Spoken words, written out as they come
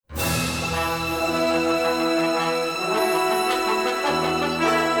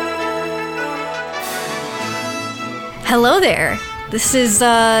Hello there. This is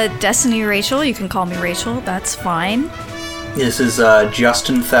Destiny Rachel. You can call me Rachel. That's fine. This is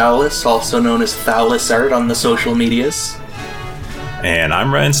Justin Thowlis, also known as Thowlis Art on the social medias. And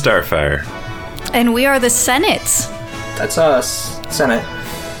I'm Ryan Starfire. And we are the Senate. That's us. Senate.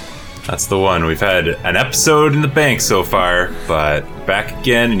 That's the one. We've had an episode in the bank so far, but back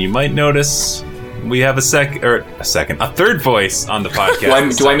again, and you might notice we have a third voice on the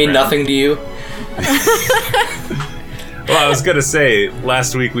podcast. Do I mean nothing to you? Well, I was going to say,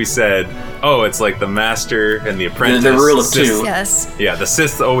 last week we said, oh, it's like the Master and the Apprentice. The rule of two. Yes. Yeah, the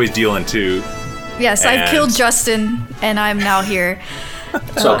Sith always deal in two. Yes, I've killed Justin, and I'm now here.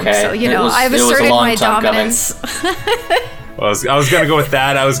 It's okay. So, I've asserted my dominance. Well, I was going to go with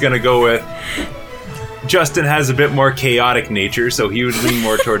that. I was going to go with Justin has a bit more chaotic nature, so he would lean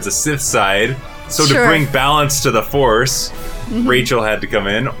more towards the Sith side. So to bring balance to the Force, Rachel had to come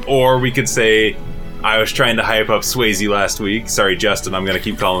in. Or we could say, I was trying to hype up Swayze last week. Sorry, Justin, I'm going to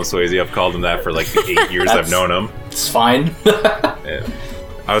keep calling him Swayze. I've called him that for like the 8 years I've known him. It's fine. Yeah.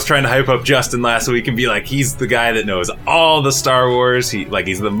 I was trying to hype up Justin last week and be like, he's the guy that knows all the Star Wars.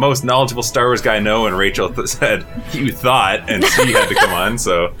 He's the most knowledgeable Star Wars guy I know. And Rachel said, you thought, and she had to come on,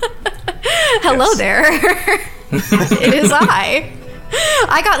 so. Hello there. It is I.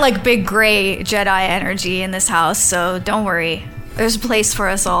 I got like big gray Jedi energy in this house, so don't worry. There's a place for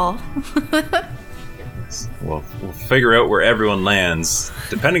us all. We'll figure out where everyone lands,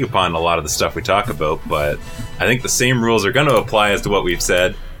 depending upon a lot of the stuff we talk about, but I think the same rules are going to apply as to what we've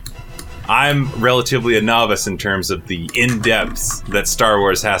said. I'm relatively a novice in terms of the in-depth that Star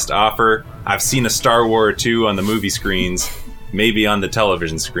Wars has to offer. I've seen a Star Wars or two on the movie screens, maybe on the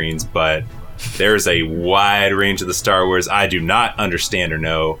television screens, but there's a wide range of the Star Wars I do not understand or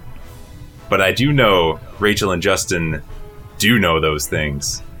know. But I do know Rachel and Justin do know those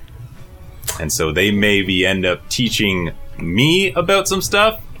things. And so they maybe end up teaching me about some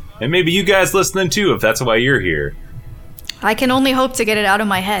stuff, and maybe you guys listening too, if that's why you're here. I can only hope to get it out of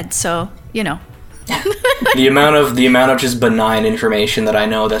my head, so, the amount of just benign information that I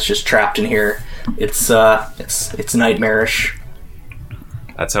know that's just trapped in here, it's nightmarish.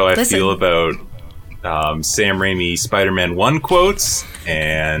 That's how I feel about Sam Raimi Spider-Man 1 quotes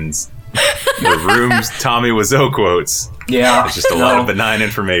and the Room's Tommy Wiseau quotes. Yeah. It's just a lot of benign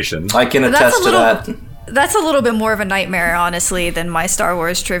information. I can attest to that. That's a little bit more of a nightmare, honestly, than my Star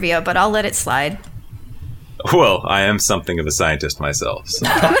Wars trivia, but I'll let it slide. Well, I am something of a scientist myself. So.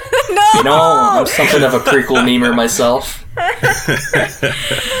 No! I'm something of a prequel memer myself. This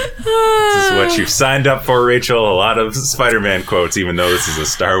is what you've signed up for, Rachel. A lot of Spider-Man quotes, even though this is a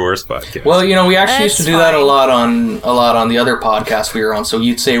Star Wars podcast. Well, we actually used to do that a lot on the other podcast we were on. So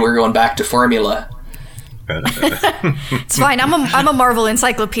you'd say we're going back to formula. It's fine. I'm a Marvel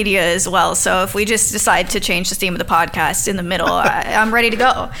encyclopedia as well. So if we just decide to change the theme of the podcast in the middle, I'm ready to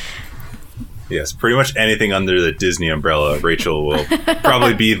go. Yes, pretty much anything under the Disney umbrella, Rachel will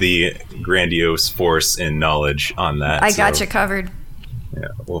probably be the grandiose force in knowledge on that. I got you covered. Yeah,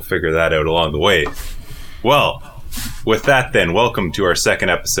 we'll figure that out along the way. Well, with that then, welcome to our second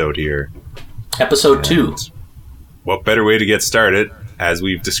episode here. Episode 2. What better way to get started, as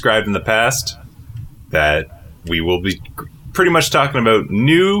we've described in the past, that we will be pretty much talking about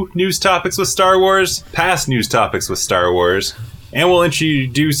new news topics with Star Wars, past news topics with Star Wars, and we'll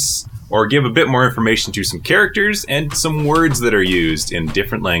introduce or give a bit more information to some characters and some words that are used in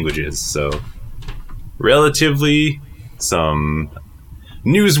different languages. So, relatively some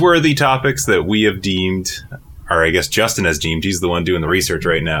newsworthy topics that we have deemed, or I guess Justin has deemed, he's the one doing the research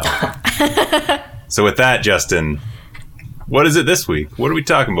right now. So with that, Justin, what is it this week? What are we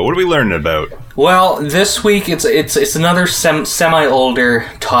talking about? What are we learning about? Well, this week it's another semi-older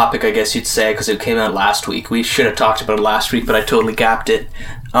topic, I guess you'd say, because it came out last week. We should have talked about it last week, but I totally gapped it.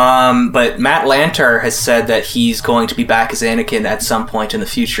 But Matt Lanter has said that he's going to be back as Anakin at some point in the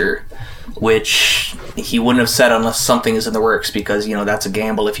future, which he wouldn't have said unless something is in the works, because, that's a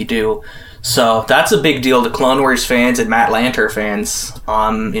gamble if you do. So that's a big deal to Clone Wars fans and Matt Lanter fans,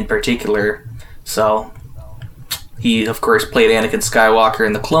 in particular. So he, of course, played Anakin Skywalker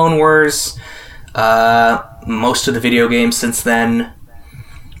in the Clone Wars. Most of the video games since then.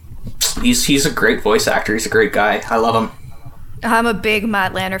 He's a great voice actor. He's a great guy. I love him. I'm a big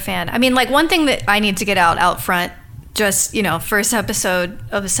Matt Lanter fan. I mean, one thing that I need to get out front, just, first episode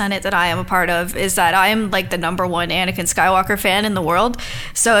of the Senate that I am a part of, is that I am the number one Anakin Skywalker fan in the world.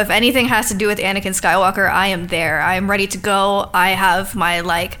 So if anything has to do with Anakin Skywalker, I am there. I am ready to go. I have my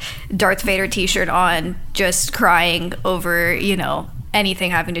Darth Vader t-shirt on, just crying over,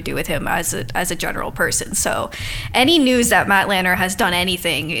 anything having to do with him as a general person. So any news that Matt Lanter has done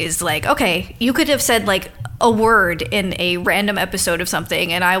anything is okay, you could have said a word in a random episode of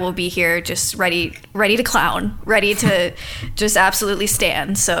something, and I will be here just ready to clown, ready to just absolutely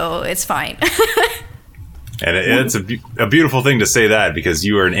stand. So it's fine. And it's a beautiful thing to say that, because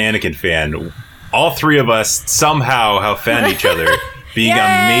you are an Anakin fan. All three of us somehow have found each other being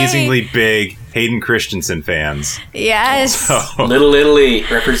amazingly big Hayden Christensen fans. Yes. So, Little Italy,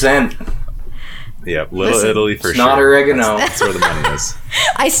 represent. Yeah, Little Italy for it's sure. Not oregano. That's where the money is.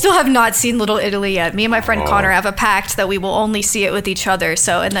 I still have not seen Little Italy yet. Me and my friend Connor have a pact that we will only see it with each other.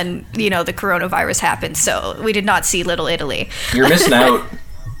 So, and then, the coronavirus happened. So we did not see Little Italy. You're missing out.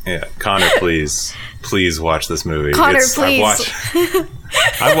 Yeah, Connor, please watch this movie. Connor, please.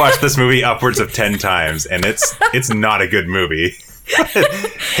 I've watched this movie upwards of 10 times, and it's not a good movie.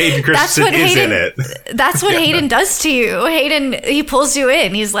 Hayden Christensen is in it. That's what Hayden does to you. Hayden, he pulls you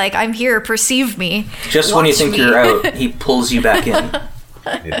in. He's like, I'm here, perceive me. Just when you think you're out, he pulls you back in.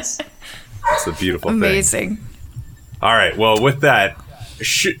 Yes. That's the beautiful thing. Amazing. All right, well, with that,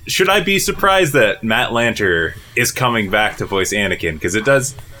 should I be surprised that Matt Lanter is coming back to voice Anakin? Because it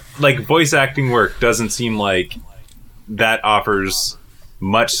does, voice acting work doesn't seem like that offers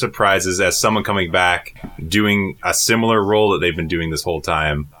much surprises as someone coming back doing a similar role that they've been doing this whole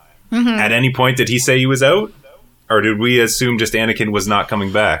time. Mm-hmm. At any point, did he say he was out? Or did we assume just Anakin was not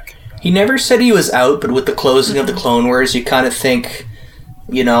coming back? He never said he was out, but with the closing of the Clone Wars, you kind of think,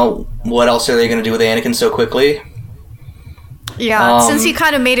 what else are they going to do with Anakin so quickly? Yeah, since he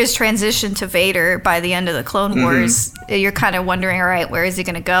kind of made his transition to Vader by the end of the Clone Wars, you're kind of wondering, all right, where is he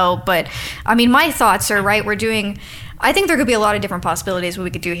going to go? But, I mean, my thoughts are, right, I think there could be a lot of different possibilities what we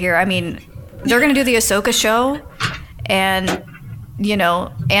could do here. I mean, they're going to do the Ahsoka show, and,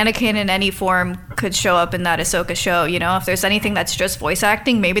 Anakin in any form could show up in that Ahsoka show. If there's anything that's just voice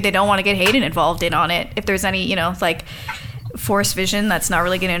acting, maybe they don't want to get Hayden involved in on it. If there's any, Force vision that's not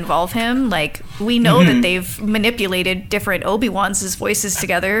really going to involve him. We know that they've manipulated different Obi-Wan's voices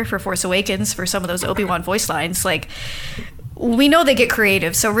together for Force Awakens for some of those Obi-Wan voice lines. We know they get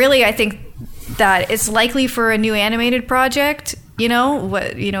creative. So really, I think that it's likely for a new animated project,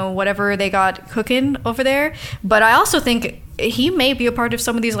 whatever they got cooking over there. But I also think he may be a part of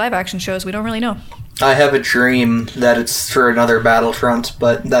some of these live action shows. We don't really know. I have a dream that it's for another Battlefront,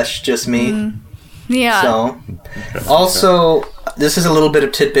 but that's just me. Yeah. So, also, this is a little bit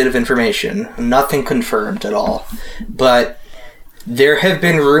of tidbit of information. Nothing confirmed at all. But there have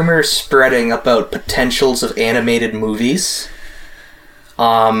been rumors spreading about potentials of animated movies.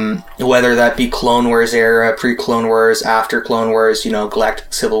 Whether that be Clone Wars era, pre-Clone Wars, after Clone Wars,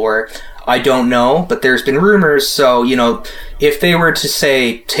 Galactic Civil War. I don't know, but there's been rumors. So, if they were to,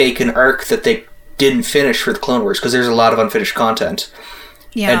 say, take an arc that they didn't finish for the Clone Wars, because there's a lot of unfinished content...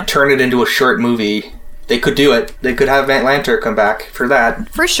 Yeah. And turn it into a short movie. They could do it. They could have Matt Lanter come back for that.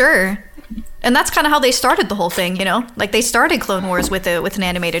 For sure. And that's kind of how they started the whole thing, They started Clone Wars with an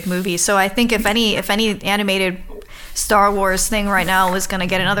animated movie. So I think if any animated Star Wars thing right now was going to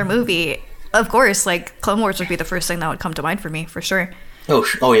get another movie, of course, Clone Wars would be the first thing that would come to mind for me, for sure.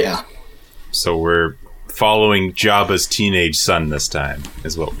 Oh yeah. So we're following Jabba's teenage son this time,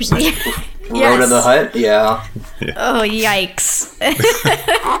 is what we're saying. Yes. Road of the Hutt, yeah. Oh, yikes.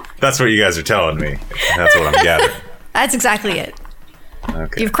 That's what you guys are telling me. That's what I'm gathering. That's exactly it.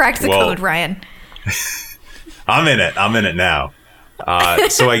 Okay. You've cracked the code, Ryan. I'm in it now.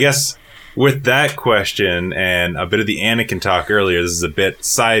 So I guess with that question and a bit of the Anakin talk earlier, this is a bit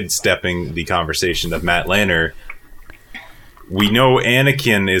sidestepping the conversation of Matt Lanter. We know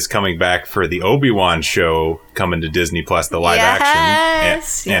Anakin is coming back for the Obi-Wan show coming to Disney Plus, the live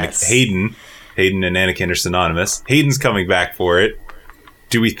action. Yes. Hayden and Anakin are synonymous. Hayden's coming back for it.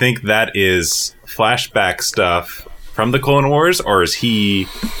 Do we think that is flashback stuff from the Clone Wars, or is he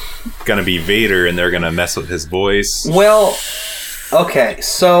going to be Vader and they're going to mess with his voice? Well, okay,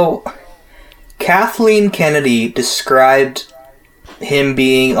 so Kathleen Kennedy described him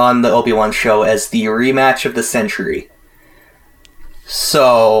being on the Obi-Wan show as the rematch of the century.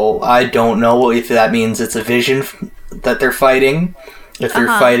 So, I don't know if that means it's a vision that they're fighting. If they're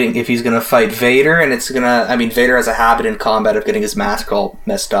fighting, if he's going to fight Vader, and it's going to... Vader has a habit in combat of getting his mask all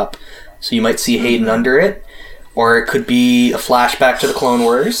messed up. So you might see Hayden under it. Or it could be a flashback to the Clone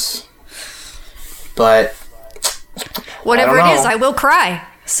Wars. But... Whatever it is, I will cry.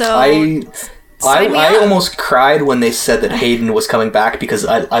 So... I almost cried when they said that Hayden was coming back, because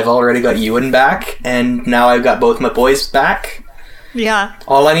I've already got Ewan back, and now I've got both my boys back. Yeah.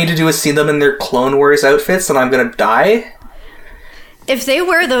 All I need to do is see them in their Clone Wars outfits, and I'm gonna die. If they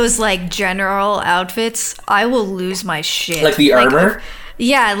wear those, general outfits, I will lose my shit. Like the armor?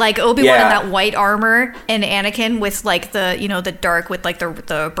 Yeah, like Obi-Wan Yeah. in that white armor and Anakin with like the, you know, the dark with like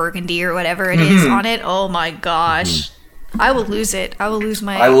the burgundy or whatever it is on it. Oh my gosh. I will lose it. I will lose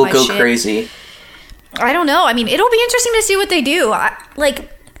my I will my go shit. crazy. I don't know. I mean, it'll be interesting to see what they do.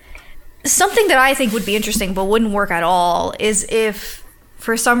 Something that I think would be interesting but wouldn't work at all is if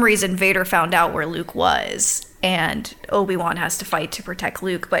for some reason Vader found out where Luke was and Obi-Wan has to fight to protect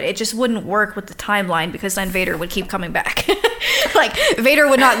Luke, but it just wouldn't work with the timeline because then Vader would keep coming back. Like, Vader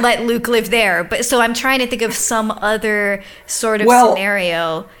would not let Luke live there. But so I'm trying to think of some other sort of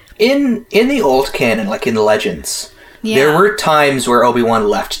scenario. In the old canon, like in Legends, there were times where Obi-Wan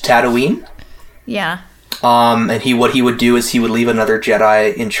left Tatooine. Yeah. And what he would do is he would leave another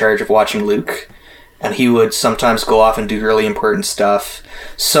Jedi in charge of watching Luke, and he would sometimes go off and do really important stuff.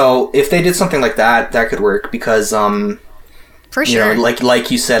 So if they did something like that, that could work because, for you sure, know,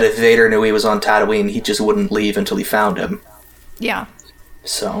 like you said, if Vader knew he was on Tatooine, he just wouldn't leave until he found him. Yeah.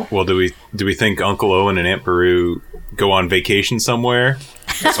 So. Well, do we think Uncle Owen and Aunt Beru go on vacation somewhere?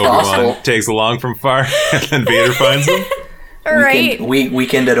 Obi-Wan takes along from far, and then Vader finds them. Right.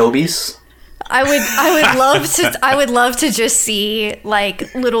 Weekend at Obi's. I would love to just see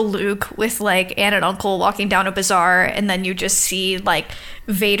like little Luke with like aunt and uncle walking down a bazaar, and then you just see like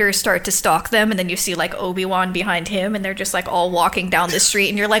Vader start to stalk them, and then you see like Obi-Wan behind him, and they're just like all walking down the street,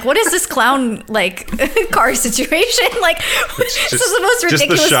 and you're like, what is this clown like car situation? Like, this is the most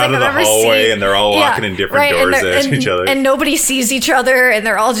ridiculous thing I've ever seen. Hallway, and they're all walking in different doors at each other, and nobody sees each other, and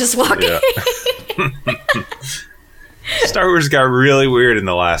they're all just walking. Yeah. Star Wars got really weird in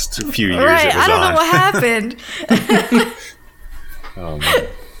the last few years. Right, it was I don't on. know what happened. Oh, man.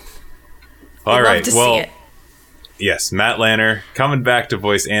 All right, see well, it. yes, Matt Lanter coming back to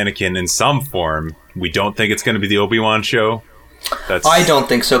voice Anakin in some form. We don't think it's going to be the Obi-Wan show. I don't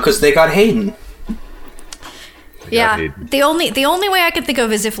think so, because they got Hayden. Yeah, the only way I could think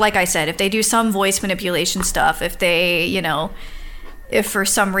of is if, like I said, if they do some voice manipulation stuff, if they, you know, if for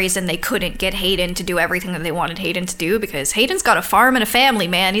some reason they couldn't get Hayden to do everything that they wanted Hayden to do, because Hayden's got a farm and a family,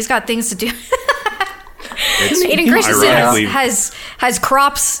 man. He's got things to do. Hayden Christensen has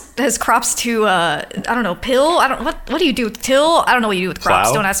crops to I don't know, pill. What do you do with till? I don't know what you do with crops.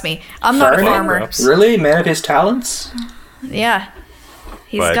 Plow? Don't ask me. I'm not a farmer. Crops. Really? Man of his talents? Yeah.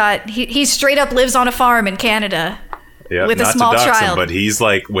 He straight up lives on a farm in Canada. Yeah, with a not small to dox child. him, but he's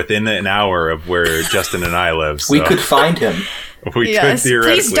like within an hour of where Justin and I live. So. We could find him. We could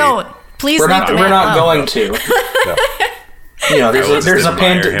theoretically. Please don't. Please We're leave the not. man We're not alone. going to. No, You know, there's a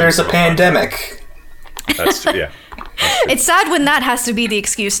him pandemic. that's yeah. It's sad when that has to be the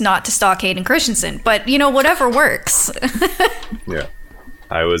excuse not to stalk Hayden Christensen, but you know, whatever works. Yeah.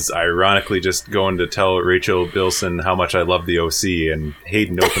 I was ironically just going to tell Rachel Bilson how much I love the OC, and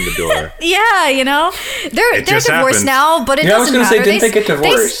Hayden opened the door. Yeah, you know, they're just divorced happened. now, but it Yeah, I was doesn't gonna matter. say, didn't they get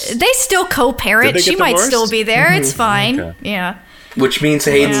divorced? They still co-parent. Did they She get might divorced? still be there. It's fine. Okay. Yeah, Which means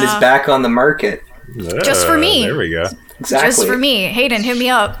Hayden Yeah. is back on the market. Just for me. There we go. Exactly. just for me. Hayden, hit me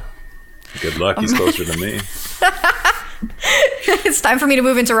up. Good luck. He's closer than me. It's time for me to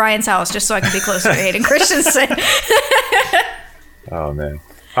move into Ryan's house just so I can be closer to Hayden Christensen. Oh man.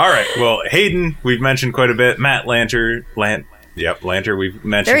 All right. Well, Hayden, we've mentioned quite a bit. Matt Lanter, Lanter, we've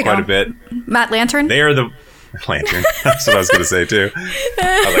mentioned quite a bit. Matt Lantern. They are the Lantern. That's what I was going to say too.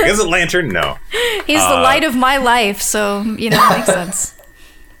 I was like, is it Lantern? No. He's the light of my life, so you know, it makes sense.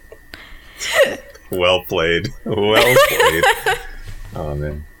 Well played. Well played. Oh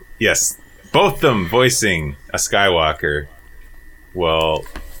man. Yes, both them voicing a Skywalker. Well,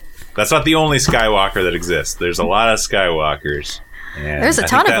 that's not the only Skywalker that exists. There's a lot of Skywalkers. And There's a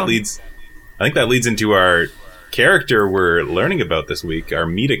ton of them. I think that leads into our character we're learning about this week, our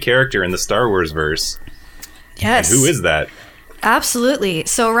meta character in the Star Wars verse. Yes. And who is that? Absolutely.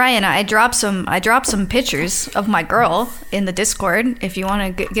 So Ryan, I dropped some pictures of my girl in the Discord. If you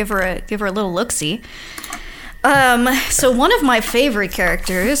want to give her a little look-see. So one of my favorite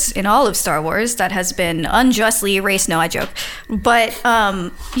characters in all of Star Wars that has been unjustly erased. No, I joke. But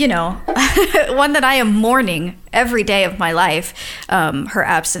you know, one that I am mourning every day of my life, her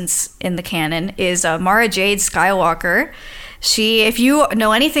absence in the canon, is Mara Jade Skywalker. If you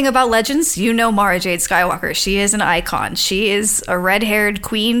know anything about Legends, you know Mara Jade Skywalker. She is an icon. She is a red-haired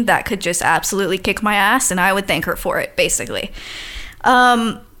queen that could just absolutely kick my ass, and I would thank her for it, basically.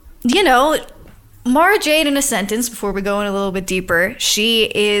 You know, Mara Jade, in a sentence, before we go in a little bit deeper, she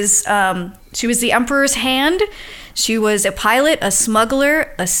was the Emperor's hand. She was a pilot, a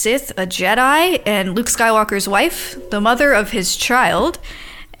smuggler, a Sith, a Jedi, and Luke Skywalker's wife, the mother of his child.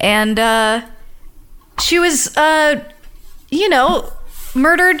 And she was you know,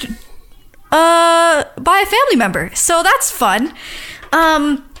 murdered by a family member. So that's fun.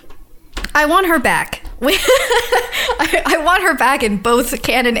 I want her back. I want her back in both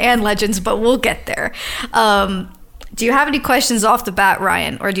canon and Legends, but we'll get there. Do you have any questions off the bat,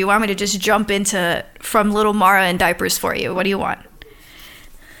 Ryan? Or do you want me to just jump into from little Mara in diapers for you? What do you want?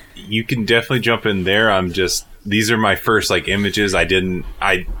 You can definitely jump in there. These are my first like images.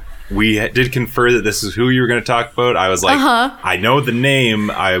 We did confer that this is who you were going to talk about. I was like, I know the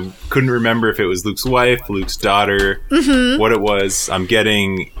name. I couldn't remember if it was Luke's wife, Luke's daughter, what it was. I'm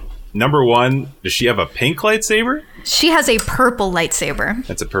getting number one. Does she have a pink lightsaber? She has a purple lightsaber.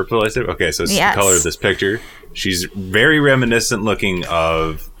 That's a purple lightsaber? Okay, so it's the color of this picture. She's very reminiscent looking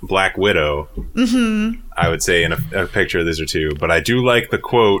of Black Widow, I would say, in a picture of these are two. But I do like the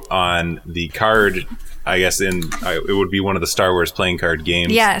quote on the card, I guess it would be one of the Star Wars playing card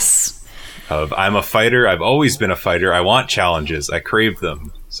games. Yes. Of, I'm a fighter, I've always been a fighter, I want challenges, I crave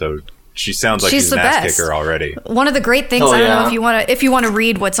them. So she sounds like she's an ass kicker already. One of the great things, I don't know if you want to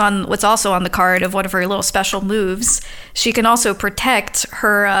read what's also on the card of one of her little special moves. She can also protect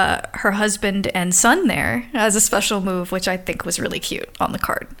her husband and son there as a special move, which I think was really cute on the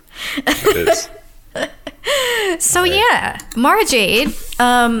card. It is. So yeah, Mara Jade.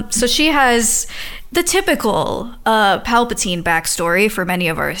 So she has the typical Palpatine backstory for many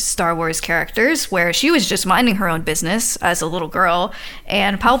of our Star Wars characters, where she was just minding her own business as a little girl,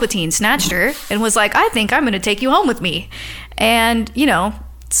 and Palpatine snatched her and was like, I think I'm going to take you home with me. And,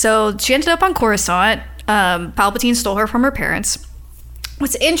 so she ended up on Coruscant. Palpatine stole her from her parents.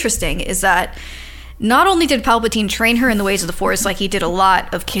 What's interesting is that not only did Palpatine train her in the ways of the Force, like he did a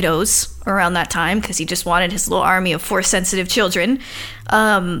lot of kiddos around that time, because he just wanted his little army of Force-sensitive children,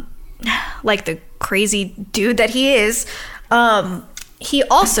 like the crazy dude that he is, he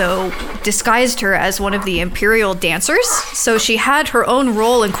also disguised her as one of the Imperial dancers. So she had her own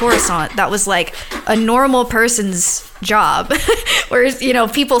role in Coruscant that was like a normal person's job. Whereas,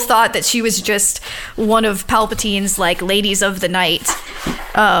 people thought that she was just one of Palpatine's like ladies of the night.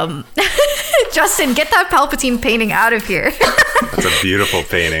 Justin, get that Palpatine painting out of here. That's a beautiful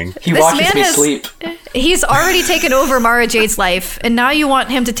painting. He watches me sleep. He's already taken over Mara Jade's life, and now you want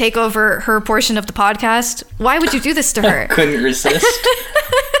him to take over her portion of the podcast? Why would you do this to her? Couldn't resist.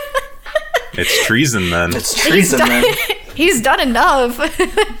 It's treason, then. It's treason, then. He's done enough.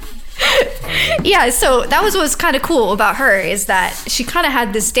 Yeah, so that was what's kind of cool about her, is that she kind of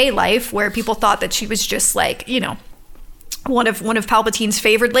had this day life where people thought that she was just like, one of Palpatine's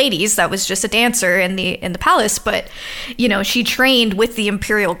favorite ladies that was just a dancer in the palace, but she trained with the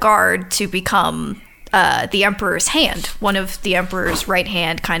Imperial Guard to become the Emperor's hand, one of the Emperor's right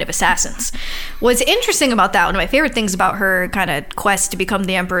hand kind of assassins. What's interesting about that, one of my favorite things about her kind of quest to become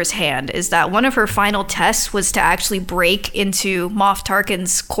the Emperor's hand, is that one of her final tests was to actually break into Moff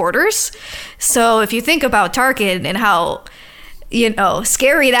Tarkin's quarters. So if you think about Tarkin and how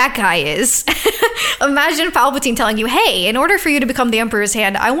scary that guy is. Imagine Palpatine telling you, hey, in order for you to become the Emperor's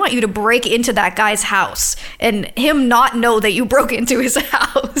hand, I want you to break into that guy's house, and him not know that you broke into his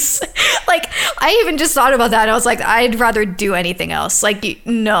house. Like, I even just thought about that, and I was like, I'd rather do anything else. Like,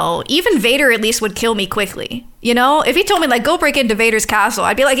 no. Even Vader at least would kill me quickly. If he told me, like, go break into Vader's castle,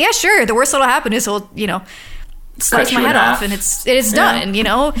 I'd be like, yeah, sure. The worst that'll happen is he'll, slice my head off, and it's done,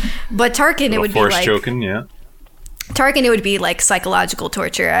 But Tarkin, it would be like... Force choking, yeah. Tarkin, it would be like psychological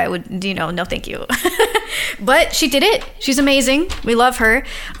torture. I would, no thank you. But she did it. She's amazing. We love her.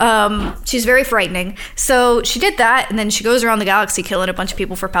 She's very frightening. So she did that, and then she goes around the galaxy killing a bunch of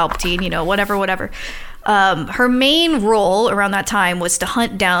people for Palpatine, whatever. Her main role around that time was to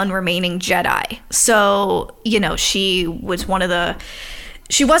hunt down remaining Jedi. So, she was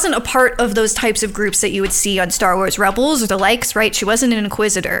she wasn't a part of those types of groups that you would see on Star Wars Rebels or the likes, right? She wasn't an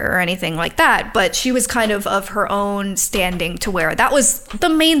Inquisitor or anything like that, but she was kind of her own standing, to where that was the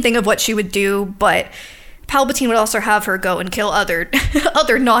main thing of what she would do. But Palpatine would also have her go and kill other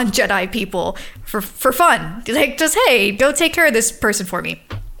non-Jedi people for fun. Like, just, hey, go take care of this person for me.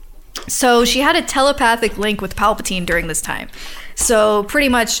 So she had a telepathic link with Palpatine during this time. So pretty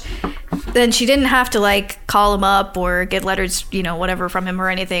much then she didn't have to like call him up or get letters, whatever from him or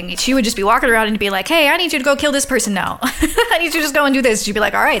anything. She would just be walking around and be like, hey, I need you to go kill this person now. I need you to just go and do this. She'd be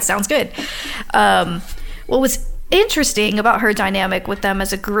like, all right, sounds good. What was interesting about her dynamic with them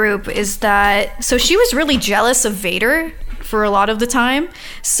as a group is that, so she was really jealous of Vader for a lot of the time.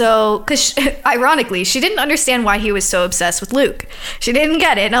 So, because ironically, she didn't understand why he was so obsessed with Luke. She didn't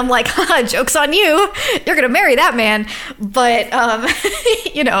get it. And I'm like, joke's on you. You're going to marry that man. But,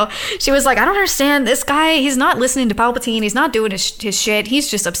 she was like, I don't understand this guy. He's not listening to Palpatine. He's not doing his shit. He's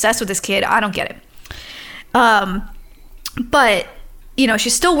just obsessed with this kid. I don't get it. But she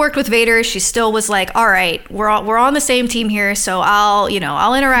still worked with Vader. She still was like, all right, we're on the same team here, so I'll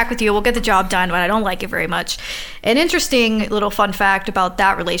interact with you. We'll get the job done, but I don't like it very much. An interesting little fun fact about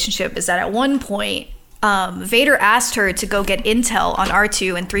that relationship is that at one point, Vader asked her to go get intel on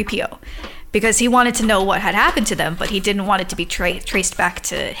R2 and 3PO because he wanted to know what had happened to them, but he didn't want it to be traced back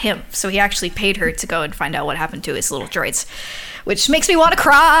to him. So he actually paid her to go and find out what happened to his little droids, which makes me want to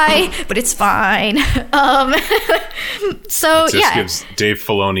cry, but it's fine. So it just gives Dave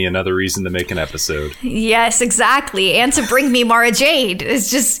Filoni another reason to make an episode. Yes, exactly, and to bring me Mara Jade.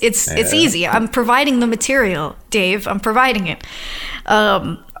 It's easy. I'm providing the material, Dave. I'm providing it.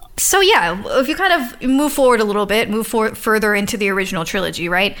 So yeah, if you kind of move forward a little bit, further into the original trilogy,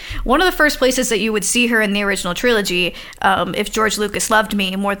 right? One of the first places that you would see her in the original trilogy, if George Lucas loved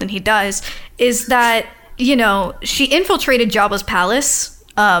me more than he does, is that, she infiltrated Jabba's palace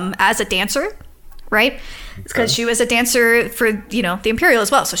as a dancer, right? Because she was a dancer for, the Imperial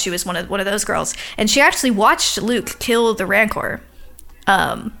as well. So she was one of those girls. And she actually watched Luke kill the Rancor.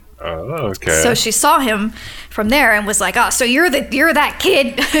 Oh, okay. So she saw him from there and was like, "Oh, so you're that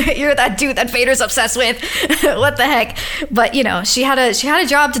kid, you're that dude that Vader's obsessed with." What the heck? But she had a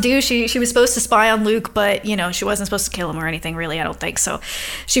job to do. She was supposed to spy on Luke, but she wasn't supposed to kill him or anything really. I don't think so.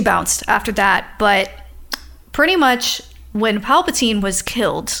 She bounced after that. But pretty much when Palpatine was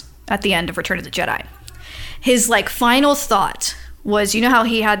killed at the end of Return of the Jedi, his final thought was, how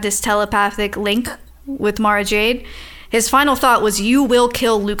he had this telepathic link with Mara Jade. His final thought was, "You will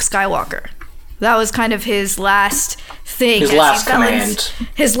kill Luke Skywalker." That was kind of his last thing. His last command.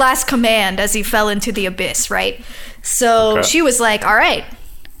 His last command as he fell into the abyss, right? So she was like, all right,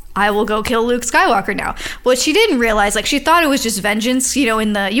 I will go kill Luke Skywalker now. What she didn't realize, she thought it was just vengeance,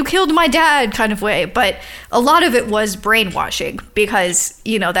 in the "you killed my dad" kind of way. But a lot of it was brainwashing because,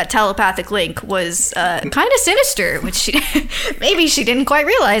 that telepathic link was kind of sinister, which maybe she didn't quite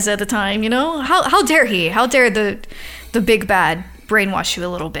realize at the time, How dare he? How dare the big bad brainwash you a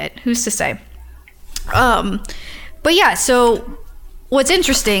little bit? Who's to say? But yeah, so what's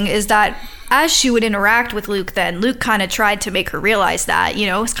interesting is that as she would interact with Luke, then Luke kind of tried to make her realize that,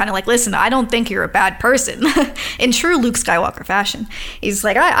 it's kind of like, listen, I don't think you're a bad person in true Luke Skywalker fashion. He's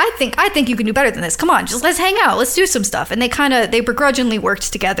like, I think you can do better than this. Come on, just let's hang out. Let's do some stuff. And they begrudgingly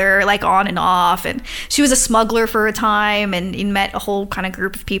worked together, on and off. And she was a smuggler for a time and met a whole kind of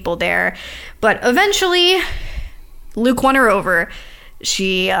group of people there. But eventually Luke won her over.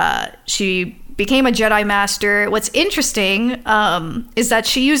 She became a Jedi Master. What's interesting is that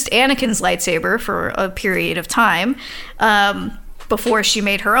she used Anakin's lightsaber for a period of time before she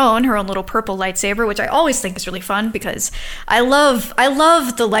made her own little purple lightsaber, which I always think is really fun because I love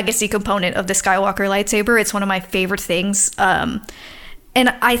the legacy component of the Skywalker lightsaber. It's one of my favorite things. And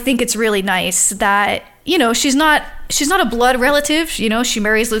I think it's really nice that, she's not a blood relative. She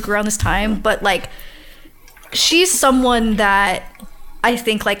marries Luke around this time, but she's someone that I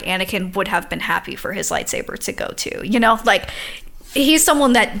think Anakin would have been happy for his lightsaber to go to, he's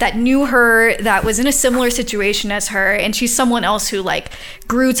someone that knew her, that was in a similar situation as her, and she's someone else who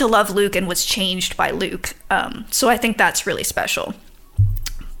grew to love Luke and was changed by Luke. So I think that's really special.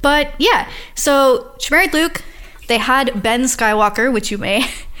 But yeah, so she married Luke. They had Ben Skywalker, which you may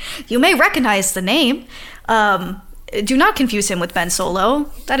recognize the name. Do not confuse him with Ben Solo.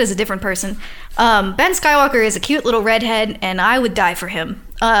 That is a different person. Ben Skywalker is a cute little redhead, and I would die for him.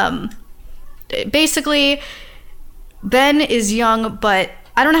 Basically, Ben is young, but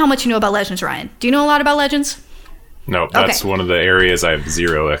I don't know how much you know about Legends, Ryan. Do you know a lot about Legends? No, that's one of the areas I have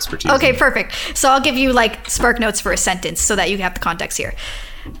zero expertise in. Okay, perfect. So I'll give you spark notes for a sentence so that you have the context here.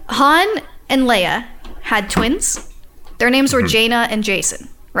 Han and Leia had twins. Their names were Jaina and Jason,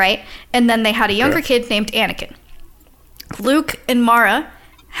 right? And then they had a younger kid named Anakin. Luke and Mara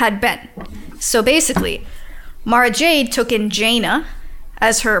had Ben. So basically, Mara Jade took in Jaina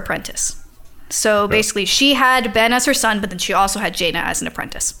as her apprentice. So basically, she had Ben as her son, but then she also had Jaina as an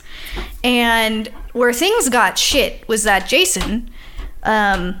apprentice. And where things got shit was that Jason,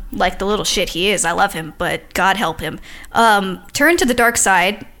 the little shit he is, I love him, but God help him, turned to the dark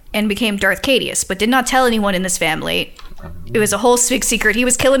side and became Darth Caedius, but did not tell anyone in this family. It was a whole big secret. He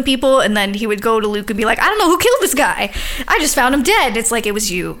was killing people, and then he would go to Luke and be like, I don't know who killed this guy. I just found him dead. It's like, it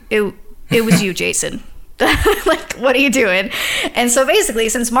was you. It was you, Jason. What are you doing? And so basically,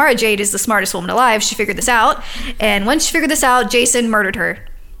 since Mara Jade is the smartest woman alive, she figured this out. And once she figured this out, Jason murdered her.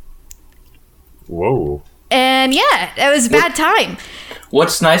 Whoa. And yeah, it was a bad time.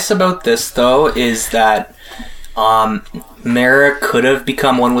 What's nice about this, though, is that Mara could have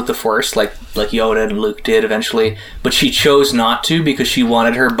become one with the Force, like Yoda and Luke did eventually, but she chose not to because she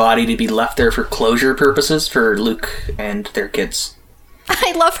wanted her body to be left there for closure purposes for Luke and their kids.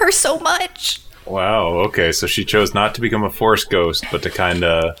 I love her so much. Wow. Okay, so she chose not to become a Force ghost, but to kind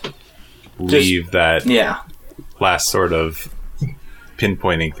of leave that last sort of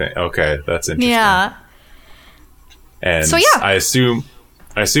pinpointing thing. Okay, that's interesting. Yeah. And so, I assume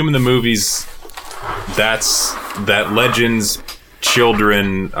in the movies, that Legends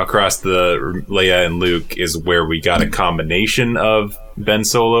children across the Leia and Luke is where we got a combination of Ben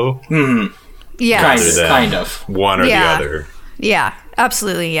Solo. Mm-hmm. Yeah, kind of one or the other. Yeah,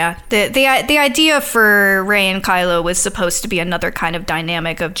 absolutely. Yeah, the idea for Rey and Kylo was supposed to be another kind of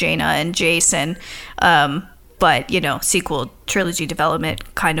dynamic of Jaina and Jason, but sequel trilogy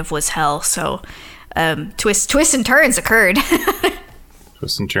development kind of was hell. So twists and turns occurred.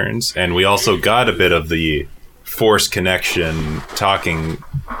 Twists and turns, and we also got a bit of the Force connection talking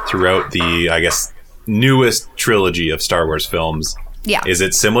throughout the, I guess, newest trilogy of Star Wars films. Yeah. Is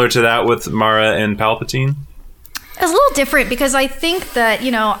it similar to that with Mara and Palpatine? It's a little different because I think that,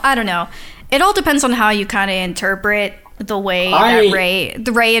 I don't know. It all depends on how you kind of interpret the way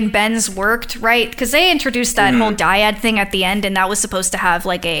that Rey and Ben's worked, right? Because they introduced that whole dyad thing at the end, and that was supposed to have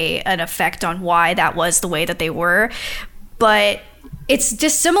like an effect on why that was the way that they were. But it's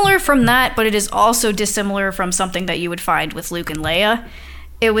dissimilar from that, but it is also dissimilar from something that you would find with Luke and Leia.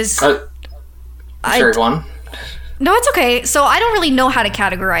 It was... Third one. No, it's okay. So I don't really know how to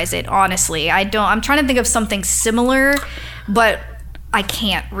categorize it, honestly. I'm trying to think of something similar, but I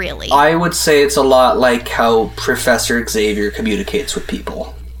can't really. I would say it's a lot like how Professor Xavier communicates with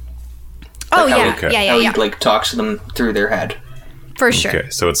people. Oh, like yeah. How he talks to them through their head. For sure. Okay,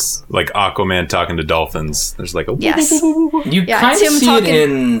 so it's like Aquaman talking to dolphins. There's like a... Yes. You kind of see it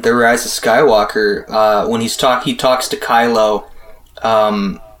in The Rise of Skywalker when he talks to Kylo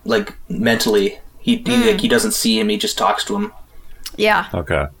mentally. He doesn't see him, he just talks to him. Yeah.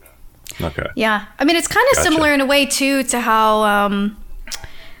 Okay. Yeah. I mean, it's kind of similar in a way, too, to how...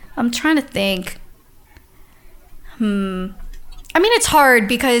 I'm trying to think. I mean, it's hard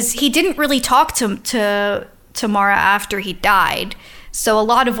because he didn't really talk to Mara after he died. So a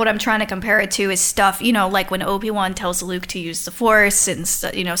lot of what I'm trying to compare it to is stuff, like when Obi-Wan tells Luke to use the Force and,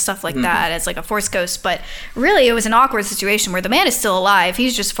 stuff like that as like a Force ghost. But really, it was an awkward situation where the man is still alive.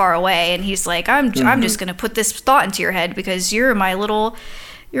 He's just far away. And he's like, I'm just going to put this thought into your head because you're my little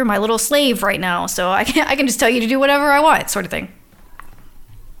slave right now. So I can just tell you to do whatever I want, sort of thing.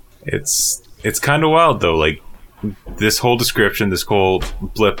 It's kind of wild, though. Like, this whole description, this whole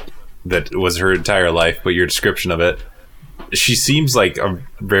blip that was her entire life, but your description of it, she seems like a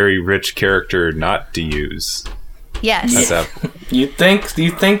very rich character not to use. Yes. You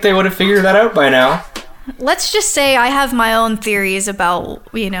think they would have figured that out by now? Let's just say I have my own theories about,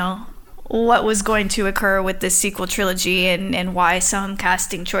 what was going to occur with this sequel trilogy and why some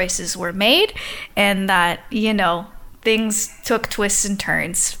casting choices were made, and that, things took twists and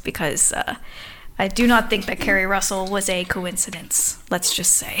turns because I do not think that Kerry Russell was a coincidence. Let's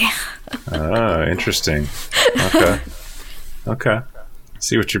just say. Interesting. Okay.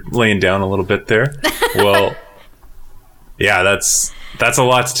 See what you're laying down a little bit there. Well, yeah, that's a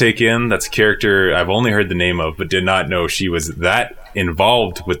lot to take in. That's a character I've only heard the name of, but did not know she was that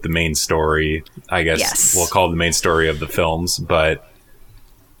involved with the main story. I guess we'll call it the main story of the films. But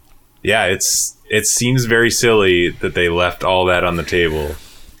yeah, it seems very silly that they left all that on the table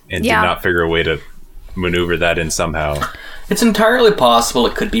and did not figure a way to maneuver that in somehow. It's entirely possible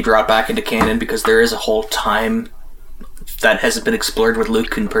it could be brought back into canon because there is a whole time that hasn't been explored with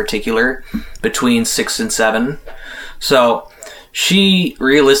Luke in particular between 6 and 7. So she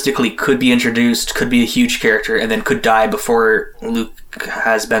realistically could be introduced, could be a huge character, and then could die before Luke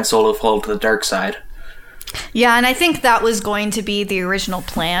has Ben Solo fall to the dark side. Yeah, and I think that was going to be the original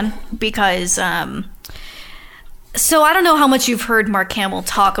plan because... So I don't know how much you've heard Mark Hamill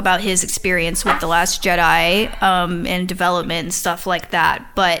talk about his experience with The Last Jedi and development and stuff like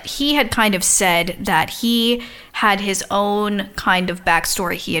that, but he had kind of said that he had his own kind of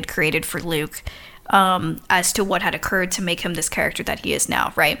backstory he had created for Luke as to what had occurred to make him this character that he is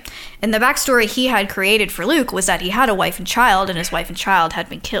now, right? And the backstory he had created for Luke was that he had a wife and child, and his wife and child had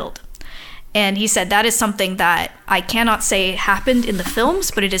been killed. And he said that is something that I cannot say happened in the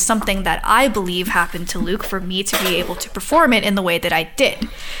films, but it is something that I believe happened to Luke for me to be able to perform it in the way that I did.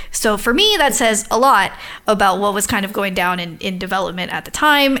 So for me, that says a lot about what was kind of going down in development at the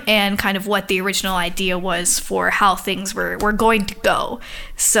time and kind of what the original idea was for how things were going to go.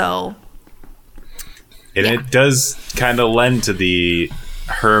 So... And it does kind of lend to the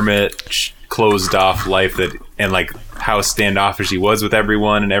hermit, closed off life and like how standoffish he was with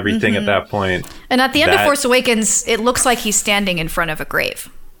everyone and everything at that point. And at the end of Force Awakens, it looks like he's standing in front of a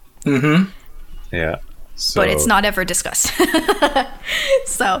grave. Mm-hmm. Yeah. but it's not ever discussed.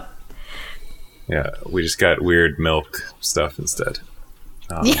 So. Yeah, we just got weird milk stuff instead.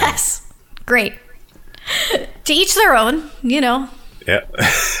 Yes. Great. To each their own, Yeah.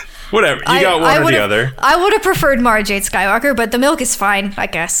 Whatever. You got one or the other. I would have preferred Mara Jade Skywalker, but the milk is fine, I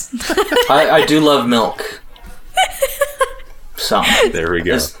guess. I do love milk. So there we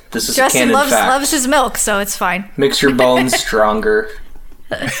go. This is Justin canon fact. loves his milk, so it's fine. Makes your bones stronger.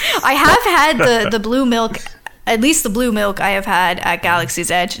 I have had the blue milk. At least the blue milk I have had at Galaxy's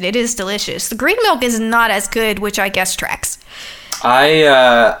Edge, and it is delicious. The green milk is not as good, which I guess tracks.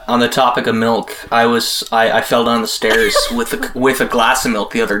 On the topic of milk, I fell down the stairs with a glass of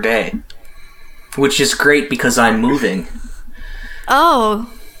milk the other day, which is great because I'm moving.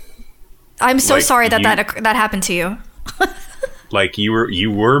 Oh, I'm so Like sorry that happened to you. Like you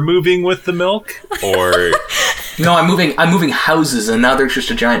were moving with the milk, or No, I'm moving houses, and now there's just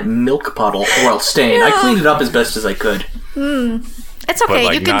a giant milk puddle while staying. I cleaned it up as best as I could. It's okay. but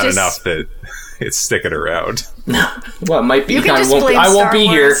like you can not just enough that it's sticking around. Well, it might be. You can just blame I won't Star be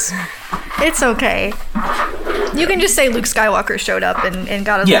Wars. here. It's okay. You can just say Luke Skywalker showed up and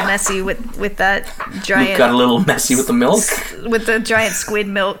got a little messy with that giant. Got a little messy with the milk. With the giant squid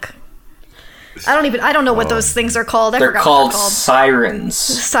milk. I don't know what those things are called. They're called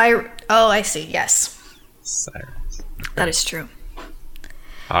sirens. Oh, I see. Yes. Sirens. That is true.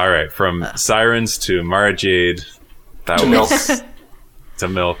 All right, from sirens to Mara Jade, To milk. to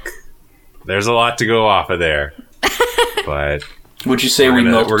milk. There's a lot to go off of there, but Would you say we're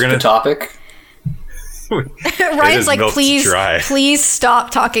gonna the topic? Ryan's like, milk's dry. please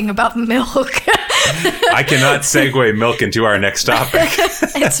stop talking about milk. I cannot segue milk into our next topic.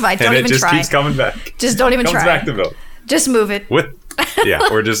 It's fine. Don't And even it just try. keeps coming back. Just don't even Comes try. back to milk. Just move it.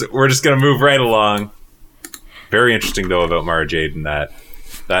 We're just gonna move right along. Very interesting though about Mara Jade and that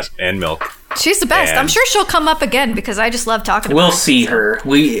and milk. She's the best. I'm sure she'll come up again because I just love talking about her. We'll see her.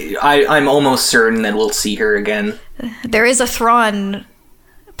 I'm almost certain that we'll see her again. There is a Thrawn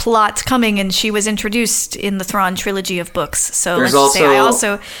plot coming, and she was introduced in the Thrawn trilogy of books. So There's let's just say I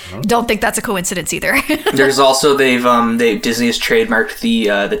also- also don't think that's a coincidence either. There's also Disney has trademarked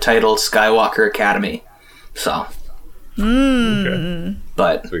the title Skywalker Academy. So, Okay.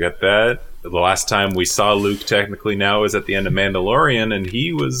 but So we got that. The last time we saw Luke technically now is at the end of Mandalorian, and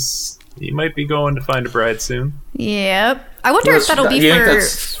he might be going to find a bride soon. Yep. I wonder if that'll be you think for...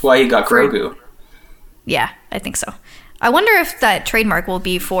 that's why he got for- Grogu? Yeah, I think so. I wonder if that trademark will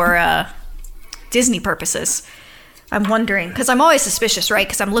be for Disney purposes. I'm wondering, because I'm always suspicious, right?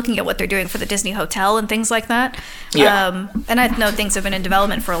 Because I'm looking at what they're doing for the Disney Hotel and things like that. Yeah. And I know things have been in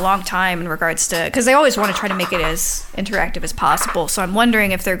development for a long time in regards to, because they always want to try to make it as interactive as possible. So I'm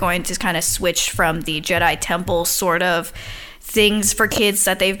wondering if they're going to kind of switch from the Jedi Temple sort of things for kids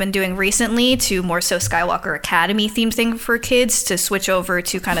that they've been doing recently to more so Skywalker Academy themed thing for kids, to switch over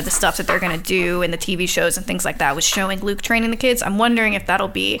to kind of the stuff that they're going to do in the TV shows and things like that with showing Luke training the kids. I'm wondering if that'll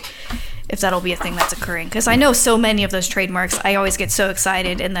be a thing that's occurring, because I know so many of those trademarks. I always get so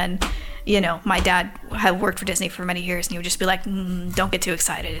excited, and then my dad had worked for Disney for many years, and he would just be like, don't get too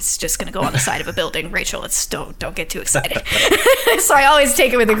excited, it's just going to go on the side of a building, Rachel, don't get too excited. So I always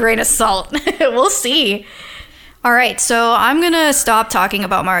take it with a grain of salt. We'll see. All right, so I'm going to stop talking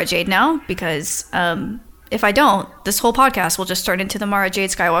about Mara Jade now, because if I don't, this whole podcast will just turn into the Mara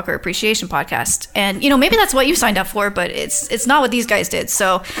Jade Skywalker Appreciation Podcast. And, maybe that's what you signed up for, but it's not what these guys did.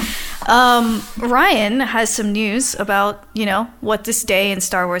 So Ryan has some news about, what this day in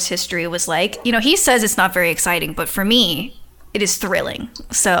Star Wars history was like. He says it's not very exciting, but for me, it is thrilling.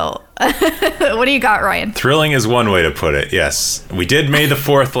 So what do you got, Ryan? Thrilling is one way to put it, yes. We did May the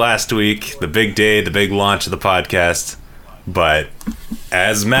 4th last week, the big day, the big launch of the podcast. But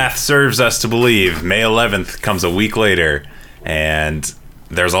as math serves us to believe, May 11th comes a week later. And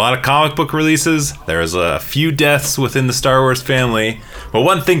there's a lot of comic book releases. There's a few deaths within the Star Wars family. But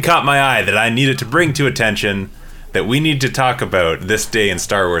one thing caught my eye that I needed to bring to attention, that we need to talk about this day in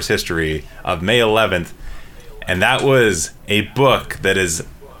Star Wars history of May 11th. And that was a book that is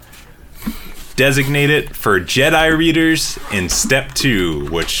designated for Jedi readers in Step 2,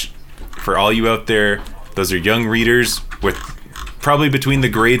 which, for all you out there, those are young readers with probably between the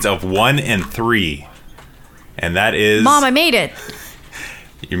grades of 1 and 3. And that is... Mom, I made it.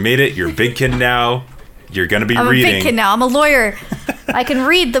 You made it. You're a big kid now. You're going to be I'm reading. a big kid now. I'm a lawyer. I can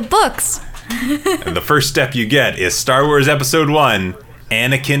read the books. And the first step you get is Star Wars Episode 1,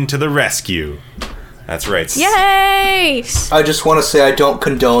 Anakin to the Rescue. That's right. Yay! I just want to say I don't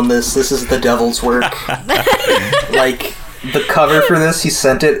condone this. This is the devil's work. Like, the cover for this, he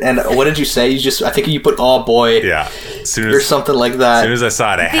sent it, and what did you say? I think you put, oh boy. Yeah. Or something like that. As soon as I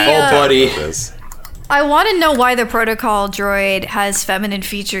saw it, I had The, to talk buddy. about this. I want to know why the protocol droid has feminine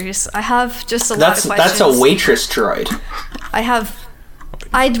features. I have just a lot of questions. That's a waitress droid.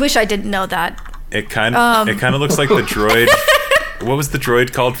 I wish I didn't know that. It kind of looks like the droid. What was the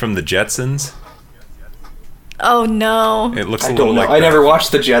droid called from the Jetsons? Oh no! It looks a little like. I never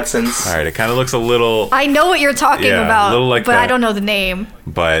watched the Jetsons. All right, it kind of looks a little. I know what you're talking about, a little like but that. I don't know the name.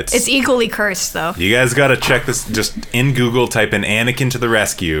 But it's equally cursed, though. You guys got to check this. Just in Google, type in "Anakin to the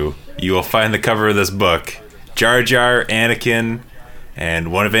Rescue." You will find the cover of this book. Jar Jar, Anakin,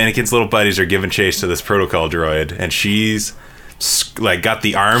 and one of Anakin's little buddies are giving chase to this protocol droid, and she's like got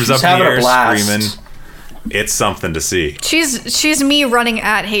the arms up in the air, screaming. It's something to see. She's me running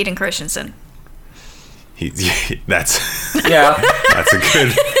at Hayden Christensen. That's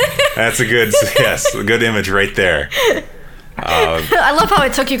a good image right there. I love how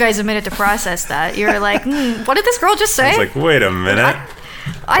it took you guys a minute to process that. You're like, what did this girl just say? I was like, wait a minute.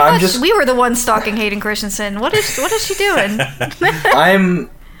 I thought we were the ones stalking Hayden Christensen. What is she doing?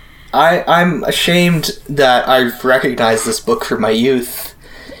 I'm ashamed that I've recognized this book from my youth.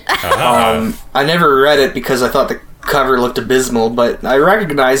 I never read it because I thought the cover looked abysmal, but I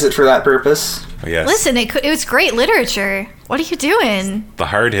recognize it for that purpose. Yes. Listen, it was great literature. What are you doing? The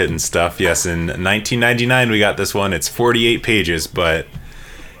hard-hitting stuff. Yes, in 1999 we got this one. It's 48 pages, but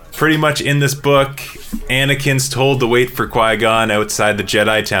pretty much in this book, Anakin's told to wait for Qui-Gon outside the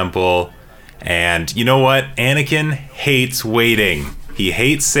Jedi Temple. And you know what? Anakin hates waiting. He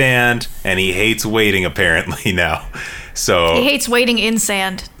hates sand, and he hates waiting, apparently, now. So he hates waiting in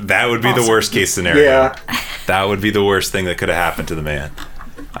sand. That would be the worst case scenario. Yeah. That would be the worst thing that could have happened to the man.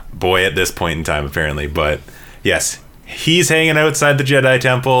 Boy, at this point in time, apparently. But yes, he's hanging outside the Jedi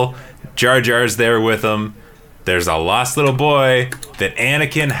Temple. Jar Jar's there with him. There's a lost little boy that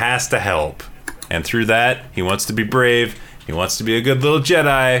Anakin has to help. And through that, he wants to be brave. He wants to be a good little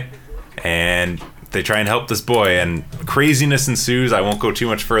Jedi. And they try and help this boy. And craziness ensues. I won't go too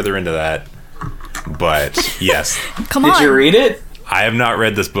much further into that. But yes. Come on. Did you read it? I have not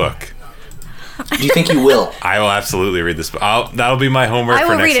read this book. Do you think you will? I will absolutely read this book. That'll be my homework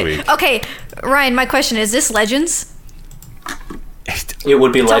for next week. Okay, Ryan, my question is this Legends? It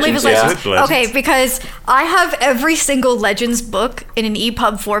would be Legends, yeah. Legends. Okay, because I have every single Legends book in an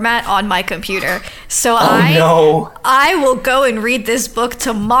EPUB format on my computer. So I will go and read this book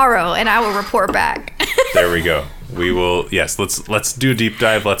tomorrow, and I will report back. There we go. We will. Yes, let's do a deep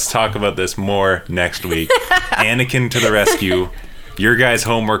dive. Let's talk about this more next week. Anakin to the rescue. Your guys'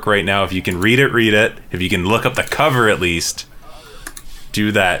 homework right now. If you can read it, read it. If you can look up the cover at least,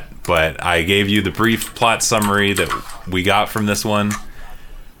 do that. But I gave you the brief plot summary that we got from this one.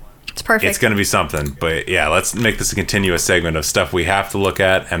 It's perfect. It's going to be something. But yeah, let's make this a continuous segment of stuff we have to look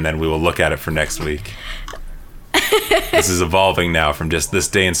at, and then we will look at it for next week. This is evolving now from just this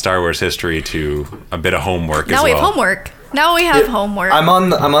day in Star Wars history to a bit of homework as well. Now we have homework. Homework. I'm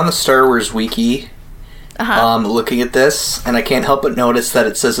on the Star Wars wiki. Looking at this, and I can't help but notice that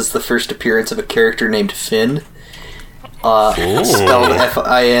it says it's the first appearance of a character named Finn, spelled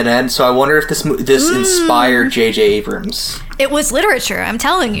F-I-N-N. So I wonder if this inspired J.J. Abrams. It was literature, I'm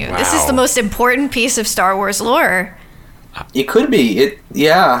telling you. Wow. This is the most important piece of Star Wars lore. It could be.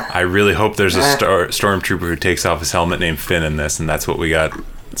 Yeah. I really hope there's a stormtrooper who takes off his helmet named Finn in this, and that's what we got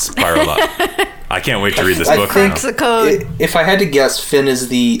spiraled up. I can't wait to read this book. Cracks the code. If I had to guess, Finn is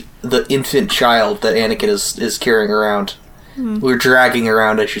the infant child that Anakin is carrying around. We're dragging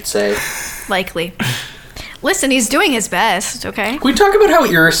around, I should say. Likely. Listen, he's doing his best, okay? Can we talk about how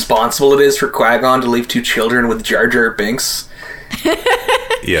irresponsible it is for Qui-Gon to leave two children with Jar Jar Binks?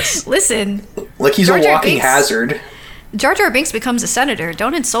 Yes. Listen. Like he's a walking hazard. Jar Jar Binks becomes a senator.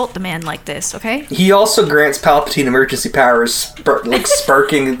 Don't insult the man like this, okay? He also grants Palpatine emergency powers,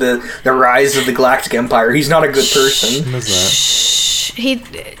 sparking the rise of the Galactic Empire. He's not a good person. Shh.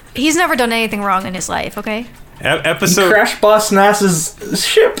 He's never done anything wrong in his life, okay? He crashed Boss Nass's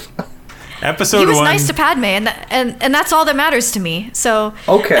ship. Episode 1. He was nice to Padme, and that's all that matters to me. So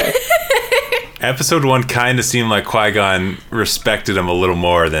okay. Episode 1 kind of seemed like Qui-Gon respected him a little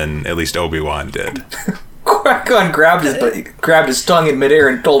more than at least Obi-Wan did. Qui-Gon grabbed his tongue in midair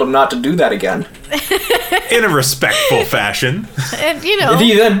and told him not to do that again. In a respectful fashion. And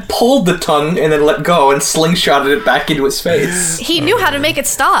he then pulled the tongue and then let go and slingshotted it back into his face. He knew how to make it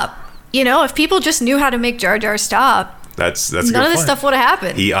stop. If people just knew how to make Jar Jar stop, that's none of this stuff would have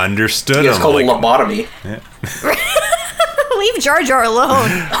happened. He understood him. It's called a lobotomy. Yeah. Leave Jar Jar alone.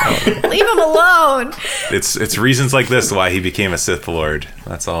 Leave him alone. It's reasons like this why he became a Sith Lord.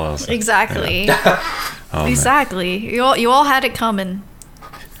 That's all I'll say. Exactly. Yeah. Exactly. You all had it coming.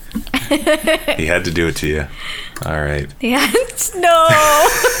 He had to do it to you. All right. Yeah. No.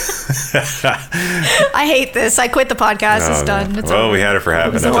 I hate this. I quit the podcast. It's done. It's well, over. we had it for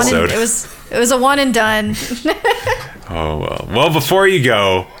half an episode. It was a one and done. Oh, well. Well, before you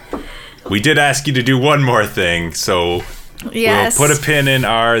go, we did ask you to do one more thing, so yes. we'll put a pin in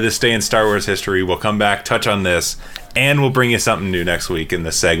this day in Star Wars history. We'll come back, touch on this, and we'll bring you something new next week in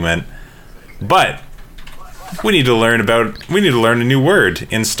this segment. But we need to learn a new word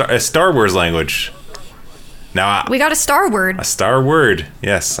in Star Wars language. Now we got a star word. A star word.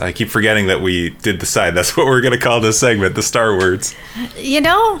 Yes, I keep forgetting that we did decide that's what we're going to call this segment, the star words. You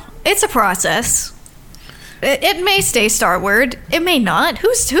know, it's a process. It may stay star word. It may not.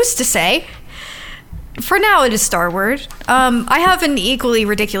 Who's to say? For now, it is star word. I have an equally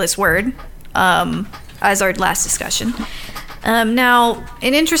ridiculous word, as our last discussion. Now,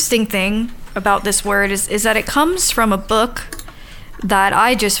 an interesting thing about this word is that it comes from a book that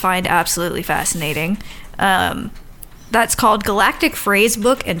I just find absolutely fascinating. That's called Galactic Phrase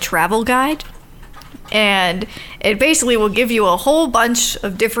Book and Travel Guide. And it basically will give you a whole bunch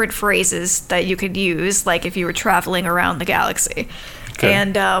of different phrases that you could use, like if you were traveling around the galaxy. Okay.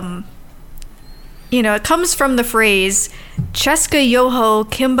 And, it comes from the phrase Cheska Yoho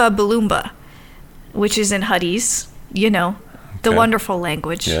Kimba Balumba, which is in Huttese, the wonderful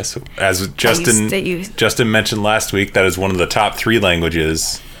language. Yes, as Justin mentioned last week, that is one of the top 3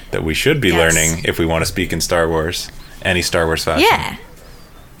 languages that we should be learning if we want to speak in Star Wars, any Star Wars fashion. Yeah.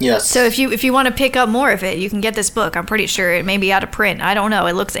 Yes. So if you want to pick up more of it, you can get this book. I'm pretty sure it may be out of print. I don't know.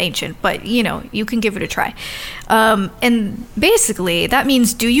 It looks ancient, but you can give it a try. And basically, that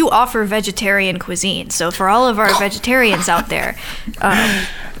means, do you offer vegetarian cuisine? So for all of our vegetarians out there,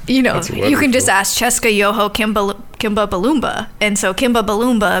 you can just ask Cheska Yoho Kimba Balumba. And so Kimba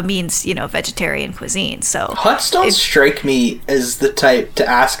Balumba means, vegetarian cuisine. So Hutts don't strike me as the type to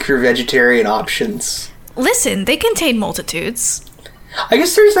ask for vegetarian options. Listen, they contain multitudes. I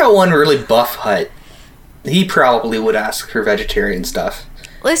guess there's that one really buff Hutt. He probably would ask for vegetarian stuff.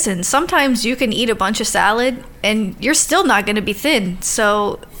 Listen, sometimes you can eat a bunch of salad and you're still not going to be thin.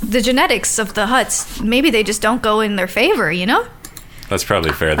 So the genetics of the Hutts, maybe they just don't go in their favor, That's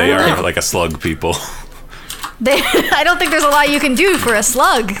probably fair. They are like a slug people. I don't think there's a lot you can do for a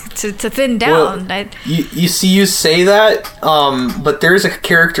slug to thin down. Well, you say that, but there's a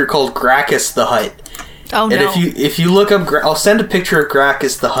character called Gracchus the Hutt. Oh, no. And if you look up, I'll send a picture of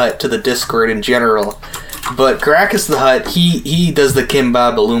Gracchus the Hutt to the Discord in general. But Gracchus the Hutt, he does the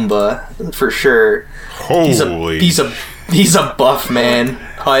Kimba Balumba for sure. Holy! He's a buff man.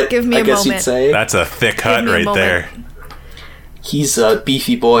 Hutt, Give me a moment. You'd say. That's a thick Hutt right there. He's a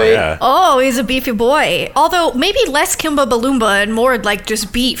beefy boy. Yeah. Oh, he's a beefy boy. Although maybe less Kimba Balumba and more like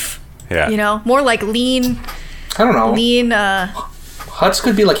just beef. Yeah. More like lean. I don't know. Lean. Hutts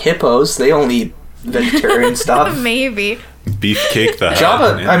could be like hippos. They only eat vegetarian stuff. Maybe. Beefcake the Hutt.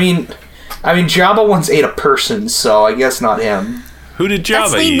 Jabba. Yeah. I mean, Jabba once ate a person, so I guess not him. Who did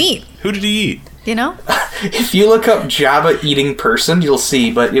Jabba That's lean eat? Meat. Who did he eat? If you look up Jabba eating person, you'll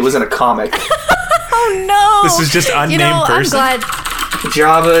see, but it was in a comic. Oh no! This is just unnamed person. I'm glad.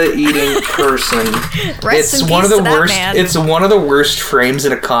 Jabba eating person. It's one of the worst. Man. It's one of the worst frames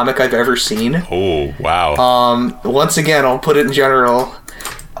in a comic I've ever seen. Oh wow! Once again, I'll put it in general.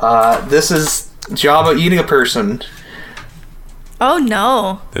 This is Jabba eating a person. Oh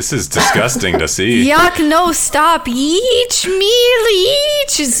no! This is disgusting to see. Yuck! No, stop! Yeech me,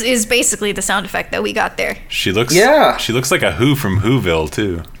 leech is basically the sound effect that we got there. She looks like a Who from Whoville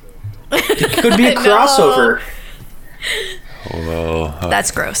too. It could be a crossover. Well, that's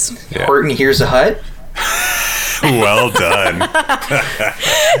gross. Yeah. Horton hears a Hutt. Well done.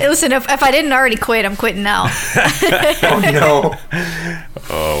 Listen, if I didn't already quit, I'm quitting now. Oh no!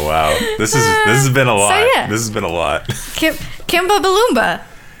 Oh wow! This has been a lot. So, yeah. This has been a lot. Kimba Balumba,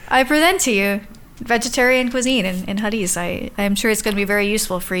 I present to you vegetarian cuisine in Huttese. I am sure it's going to be very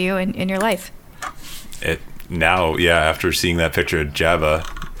useful for you in your life. After seeing that picture of Jabba,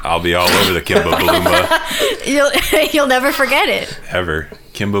 I'll be all over the Kimba Balumba. You'll never forget it. Ever.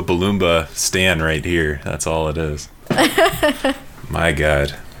 Kimba Balumba stan right here. That's all it is. My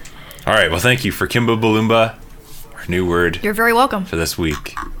God. All right. Well, thank you for Kimba Balumba, our new word. You're very welcome. For this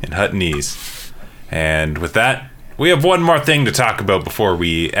week in Huttonese. And with that, we have one more thing to talk about before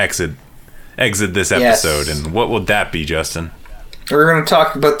we exit this episode. Yes. And what would that be, Justin? We're going to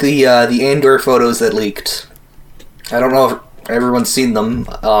talk about the Andor photos that leaked. I don't know if everyone's seen them.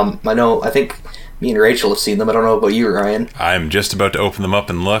 I think me and Rachel have seen them. I don't know about you, Ryan. I'm just about to open them up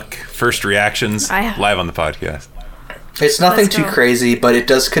and look. First reactions live on the podcast. It's nothing too crazy, but it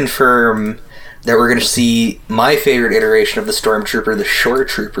does confirm that we're going to see my favorite iteration of the Stormtrooper, the Shore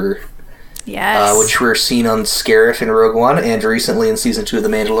Trooper. Yes. Which we're seeing on Scarif in Rogue One and recently in Season 2 of The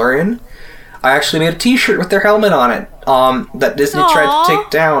Mandalorian. I actually made a t-shirt with their helmet on it that Disney tried to take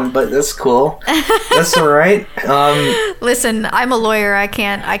down, but that's cool. That's alright. Listen, I'm a lawyer. I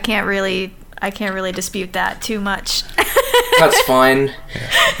can't really dispute that too much. That's fine.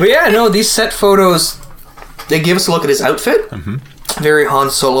 But yeah, no, these set photos, they give us a look at his outfit. Mm-hmm. Very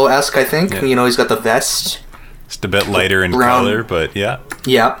Han Solo-esque, I think. Yeah. You know, he's got the vest. Just a bit lighter in color, but yeah.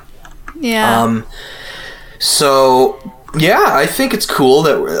 Yeah. Yeah. So, yeah, I think it's cool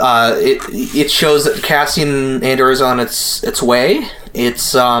that it shows that Cassian Andor is on its way.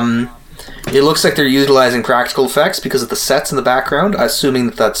 It looks like they're utilizing practical effects because of the sets in the background, assuming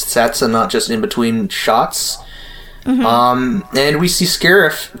that that's sets and not just in between shots. Mm-hmm. And we see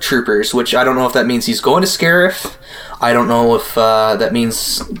Scarif troopers, which I don't know if that means he's going to Scarif. I don't know if that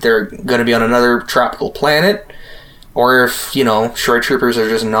means they're going to be on another tropical planet. Or if, you know, shore troopers are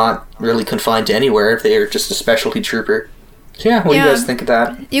just not really confined to anywhere, if they are just a specialty trooper. So yeah, what do you guys think of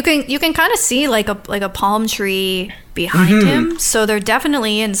that? You can kind of see like a palm tree behind him, so they're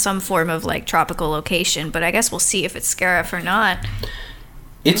definitely in some form of like tropical location, but I guess we'll see if it's Scarif or not.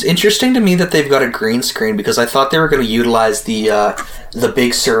 It's interesting to me that they've got a green screen, because I thought they were going to utilize the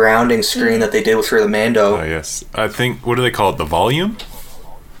big surrounding screen that they did for the Mando. Oh, yes. I think, what do they call it, the volume?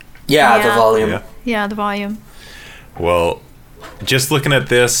 Yeah, the volume. Yeah, the volume. Well, just looking at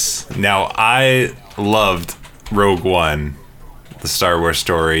this, now I loved Rogue One, the Star Wars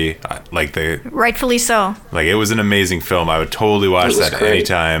story, rightfully so. Like, it was an amazing film. I would totally watch that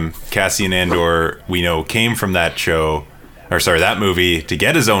anytime. Cassian Andor, we know, came from that movie to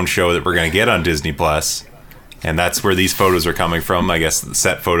get his own show that we're going to get on Disney Plus, and that's where these photos are coming from. I guess the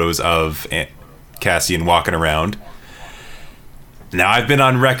set photos of Cassian walking around. Now, I've been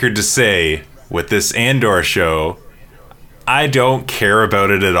on record to say, with this Andor show, I don't care about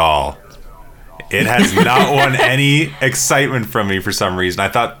it at all. It has not won any excitement from me for some reason. I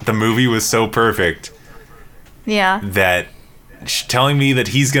thought the movie was so perfect. Yeah. That telling me that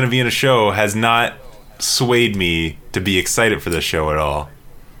he's going to be in a show has not swayed me to be excited for this show at all.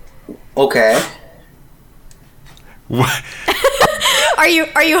 Okay. What? Are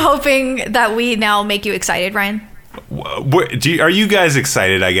you hoping that we now make you excited, Ryan? Are you guys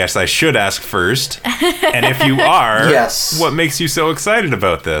excited? I guess I should ask first. And if you are, yes. What makes you so excited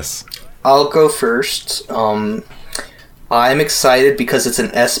about this? I'll go first. I'm excited because it's an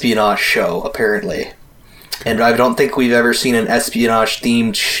espionage show, apparently. And I don't think we've ever seen an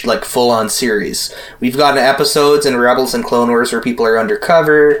espionage-themed, like, full-on series. We've gotten episodes in Rebels and Clone Wars where people are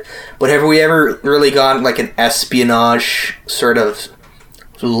undercover, but have we ever really gotten, like, an espionage sort of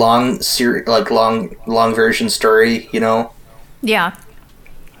long version story, you know? Yeah.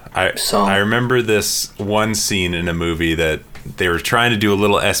 I remember this one scene in a movie that they were trying to do a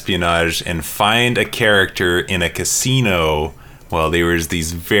little espionage and find a character in a casino while there was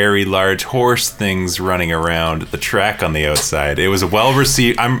these very large horse things running around the track on the outside. It was well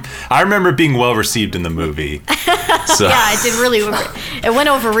received. I remember it being well received in the movie. So. Yeah, it went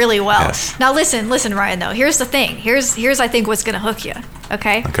over really well. Yes. Now listen, Ryan, though. Here's the thing. Here's I think what's going to hook you,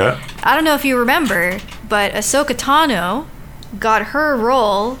 okay? Okay. I don't know if you remember, but Ahsoka Tano got her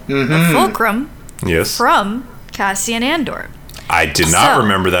role of Fulcrum from Cassian Andor. I did not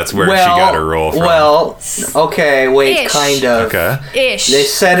remember that's where she got her role from. Well, okay, wait, kind of. Okay. Ish. They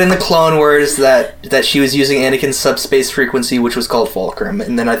said in the Clone Wars that she was using Anakin's subspace frequency, which was called Fulcrum,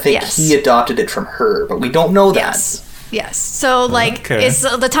 and then I think he adopted it from her, but we don't know that. Yes. So, it's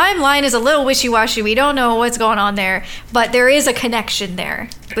the timeline is a little wishy-washy. We don't know what's going on there, but there is a connection there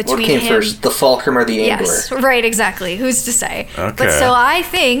between what came first, the Fulcrum or the Andor? Yes, right, exactly. Who's to say? Okay. But so I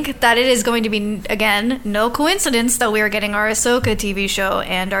think that it is going to be, again, no coincidence that we are getting our Ahsoka TV show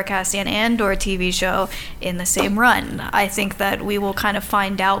and our Cassian Andor TV show in the same run. I think that we will kind of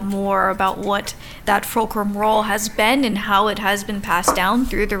find out more about what that Fulcrum role has been and how it has been passed down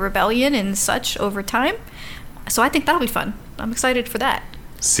through the rebellion and such over time. So I think that'll be fun. I'm excited for that.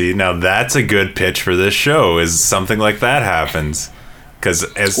 See, now that's a good pitch for this show, is something like that happens. Because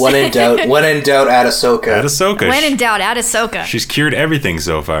when in doubt, add Ahsoka. Add Ahsoka. When in doubt, add Ahsoka. She's cured everything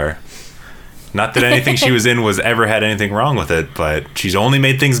so far. Not that anything she was in was ever had anything wrong with it, but she's only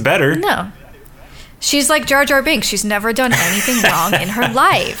made things better. No. She's like Jar Jar Binks. She's never done anything wrong in her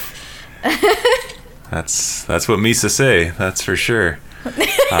life. That's what Misa say. That's for sure.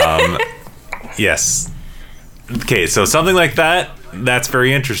 Yes. Okay, so something like that, that's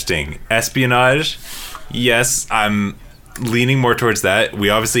very interesting. Espionage, yes, I'm leaning more towards that. We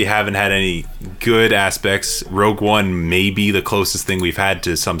obviously haven't had any good aspects. Rogue One may be the closest thing we've had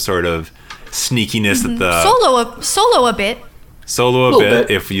to some sort of sneakiness that the Solo a bit. Solo a bit,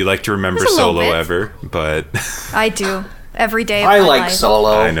 bit. if you like to remember Just a little Solo bit. ever, but I do every day. Of I my like life.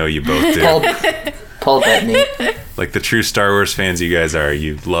 Solo. I know you both do. Paul Bettany. Like the true Star Wars fans you guys are,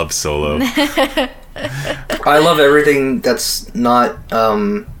 you love Solo. I love everything that's not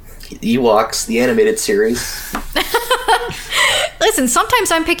Ewoks, the animated series. Listen,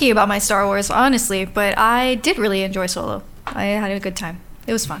 sometimes I'm picky about my Star Wars, honestly, but I did really enjoy Solo. I had a good time.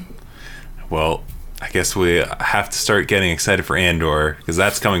 It was fun. Well, I guess we have to start getting excited for Andor, because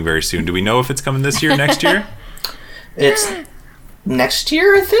that's coming very soon. Do we know if it's coming this year, next year? It's next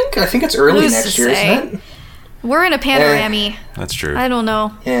year, I think. I think it's early Who's next to year, say? isn't it? We're in a panorama. That's true. I don't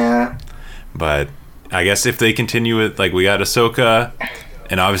know. Yeah. But I guess if they continue it, like we got Ahsoka,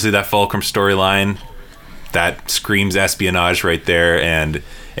 and obviously that Fulcrum storyline, that screams espionage right there. And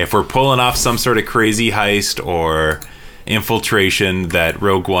if we're pulling off some sort of crazy heist or infiltration that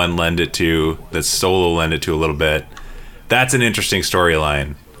Rogue One lend it to, that Solo lend it to a little bit, that's an interesting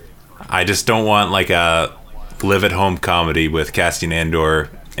storyline. I just don't want like a live-at-home comedy with Cassian Andor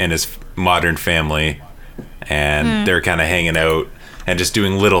and his modern family, and they're kind of hanging out and just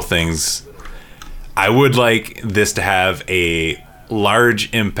doing little things. I would like this to have a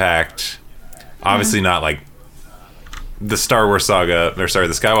large impact. Obviously not like the Star Wars saga, or sorry,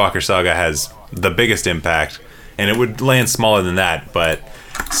 the Skywalker saga has the biggest impact, and it would land smaller than that, but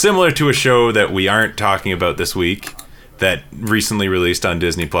similar to a show that we aren't talking about this week that recently released on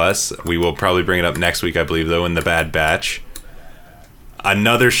Disney Plus. We will probably bring it up next week, I believe, though, in The Bad Batch.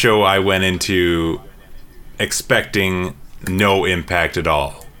 Another show I went into expecting no impact at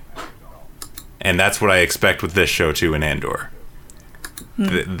all. And that's what I expect with this show too in Andor.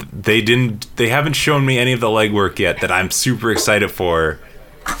 They haven't shown me any of the legwork yet that I'm super excited for.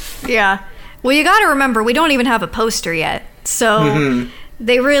 Yeah. Well, you got to remember, we don't even have a poster yet. So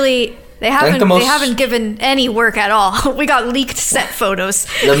they haven't given any work at all. We got leaked set photos.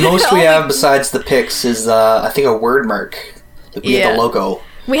 The most we have besides the pics is, I think, a word mark. Like we have the logo.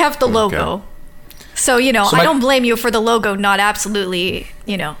 We have the logo. Okay. So, I don't blame you for the logo not absolutely,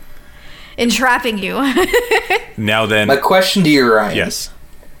 entrapping you. Now then... My question to you, Ryan. Yes.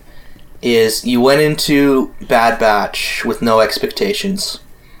 Is you went into Bad Batch with no expectations.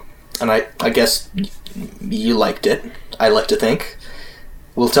 And I guess you liked it. I like to think.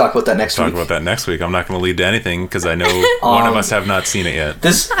 We'll talk about that next week. I'm not going to lead to anything because I know one of us have not seen it yet.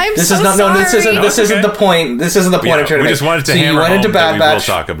 This isn't the point. This isn't the point I'm trying to make. We just wanted to hammer home that we will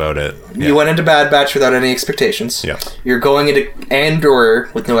talk about it. Yeah. You went into Bad Batch without any expectations. Yeah. You're going into Andor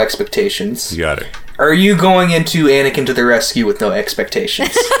with no expectations. You got it. Are you going into Anakin to the Rescue with no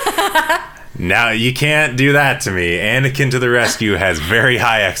expectations? Now, you can't do that to me. Anakin to the Rescue has very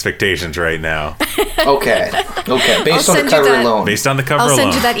high expectations right now. Okay. Based on the cover alone. Based on the cover I'll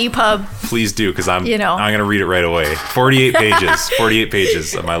alone. send you that EPUB. Please do, because I'm going to read it right away. 48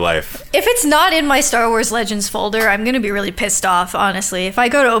 pages of my life. If it's not in my Star Wars Legends folder, I'm going to be really pissed off, honestly. If I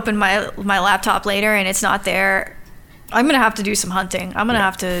go to open my laptop later and it's not there, I'm going to have to do some hunting. I'm going to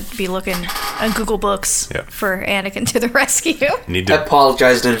have to be looking on Google Books for Anakin to the Rescue. I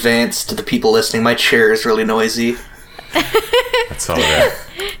apologize in advance to the people listening. My chair is really noisy. That's all right.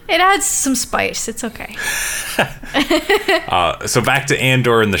 It adds some spice. It's okay. So back to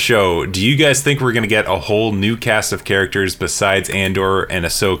Andor and the show. Do you guys think we're going to get a whole new cast of characters besides Andor and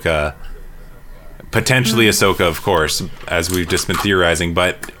Ahsoka? Potentially Ahsoka, of course, as we've just been theorizing.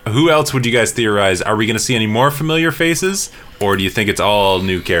 But who else would you guys theorize? Are we going to see any more familiar faces? Or do you think it's all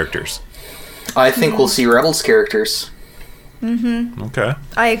new characters? I think we'll see Rebels characters. Okay.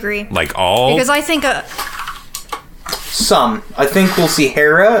 I agree. Like all? Because I think... Some. I think we'll see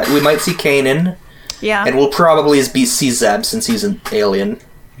Hera. We might see Kanan. Yeah. And we'll probably see Zeb since he's an alien.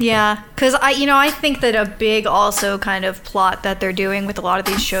 Yeah, because I think that a big also kind of plot that they're doing with a lot of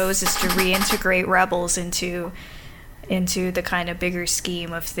these shows is to reintegrate Rebels into the kind of bigger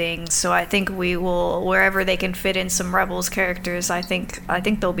scheme of things. So I think we will, wherever they can fit in some Rebels characters, I think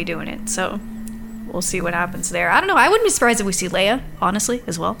they'll be doing it. So we'll see what happens there. I don't know. I wouldn't be surprised if we see Leia, honestly,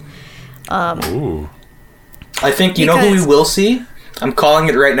 as well. Ooh. I think you know who we will see. I'm calling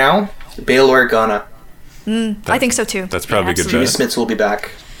it right now. Bail Organa. I think so too. That's probably a good Jimmy bet. Smits will be back.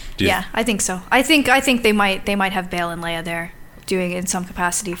 Yeah, I think so. I think they might have Bail and Leia there doing it in some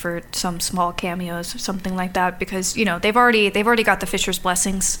capacity for some small cameos or something like that, because they've already got the Fisher's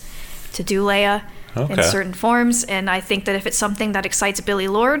blessings to do Leia in certain forms, and I think that if it's something that excites Billy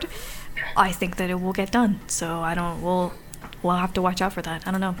Lord, I think that it will get done. So we'll have to watch out for that.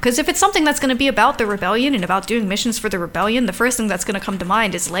 I don't know, because if it's something that's going to be about the rebellion and about doing missions for the rebellion, the first thing that's going to come to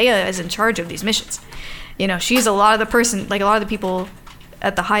mind is Leia is in charge of these missions. She's a lot of the people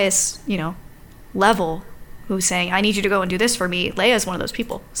at the highest, level who's saying, I need you to go and do this for me. Leia's one of those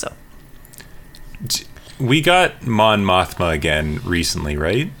people. So we got Mon Mothma again recently,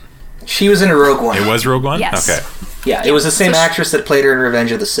 right? She was in Rogue One. It was Rogue One? Yes. Okay. Yeah, it was the same actress that played her in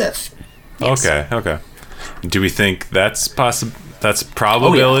Revenge of the Sith. Yes. Okay. Do we think that's that's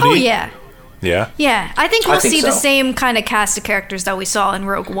probability? Oh, yeah. Yeah? Yeah, I think we'll see the so. same kind of cast of characters that we saw in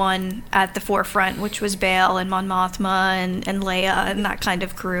Rogue One at the forefront, which was Bail and Mon Mothma and Leia and that kind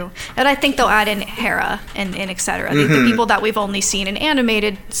of crew. And I think they'll add in Hera and et cetera. I think the people that we've only seen in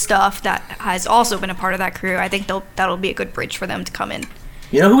animated stuff that has also been a part of that crew, I think that'll be a good bridge for them to come in.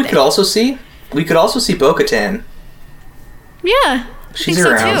 You know who we could also see? We could also see Bo-Katan. Yeah, She's I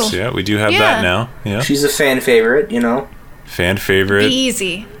think around. So too. Yeah, we do have that now. Yeah. She's a fan favorite, Fan favorite. Be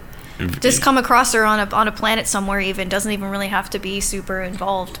easy. Just come across her on a planet somewhere. Even doesn't even really have to be super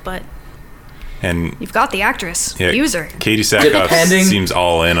involved, but And you've got the actress. yeah, Use her. Katie Sackhoff Depending- seems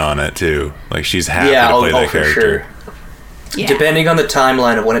all in on it too. Like she's happy Yeah, to play that for character. sure. Yeah. Depending on the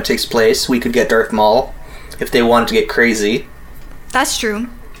timeline of when it takes place, we could get Darth Maul if they wanted to get crazy. That's true.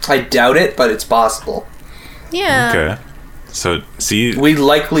 I doubt it, but it's possible. Yeah. Okay. So see, We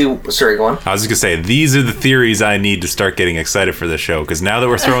likely... Sorry, go on. I was just gonna say these are the theories I need to start getting excited for the show because now that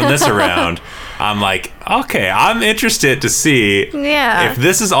we're throwing this around, I'm like, okay, I'm interested to see Yeah. if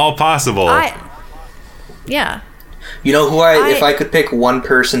this is all possible. Yeah. You know who if I could pick one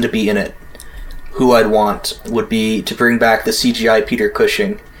person to be in it, who I'd want would be to bring back the CGI Peter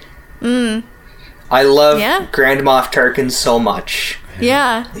Cushing. I love Grand Moff Tarkin so much.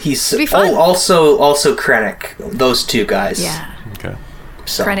 Yeah. He's It'd be fun. also Krennic. Those two guys. Yeah. Okay.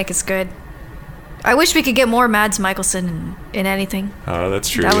 So. Krennic is good. I wish we could get more Mads Mikkelsen in anything. Oh, that's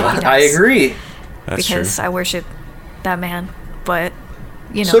true. That would be nice. I agree. That's because true. I worship that man. But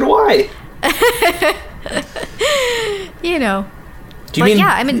So do I. Oh. Do you But mean?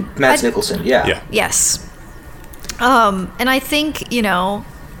 yeah, I mean, Mads Mikkelsen? Yeah. Yeah. Yes. And I think,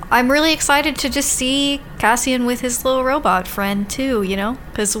 I'm really excited to just see Cassian with his little robot friend too,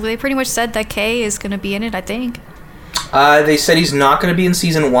 because they pretty much said that Kay is going to be in it, I think. They said he's not going to be in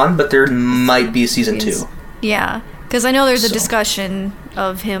season 1, but there might be a season 2. Yeah, because I know there's a So. discussion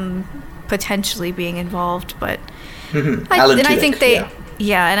of him potentially being involved, but Alan I Tudyk, think they,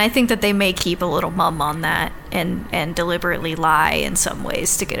 yeah. and I think that they may keep a little mum on that and deliberately lie in some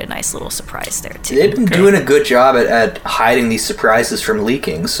ways to get a nice little surprise there too. They've been doing a good job at hiding these surprises from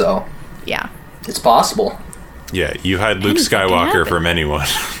leaking, so Yeah. it's possible. Yeah, you hide Luke Anything can Skywalker happen. from anyone.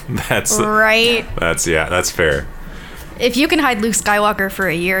 That's Right. that's fair. If you can hide Luke Skywalker for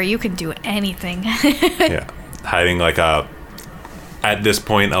a year, you can do anything. Yeah, hiding like at this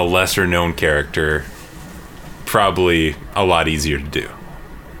point a lesser known character, probably a lot easier to do.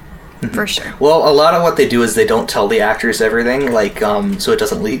 For sure. Well, a lot of what they do is they don't tell the actors everything, so it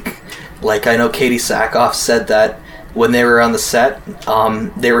doesn't leak. Like, I know Katie Sackhoff said that when they were on the set,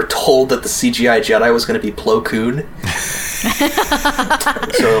 they were told that the CGI Jedi was going to be Plo Koon.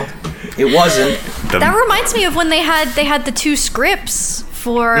 So, it wasn't. That reminds me of when they had the 2 scripts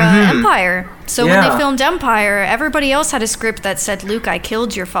for Empire. So when Yeah. they filmed Empire, everybody else had a script that said, Luke, I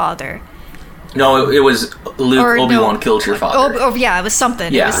killed your father. No, it was Luke, Or Obi-Wan no. killed your father. Oh, yeah, it was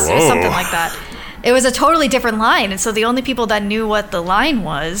something. Yeah. It was Whoa. something like that. It was a totally different line, and so the only people that knew what the line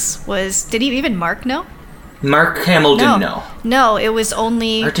was did even Mark know? Mark Hamill didn't know. No, it was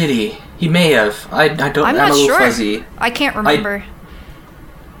only... Or did he? He may have. I'm I'm a not little sure. fuzzy. I can't remember.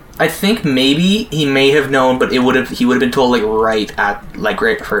 I think maybe he may have known, but he would have been told right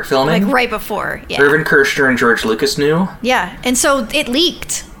before filming. Like right before, yeah. Irvin Kershner and George Lucas knew. Yeah, and so it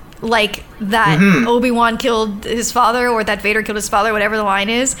leaked, like that Obi-Wan killed his father or that Vader killed his father, whatever the line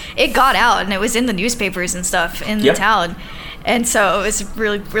is. It got out and it was in the newspapers and stuff in the town. And so it was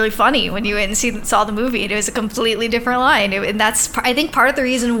really, really funny when you went and saw the movie. And it was a completely different line. And that's, I think, part of the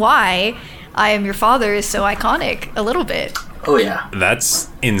reason why I Am Your Father is so iconic, a little bit. Oh, yeah. That's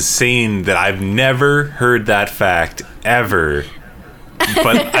insane that I've never heard that fact ever.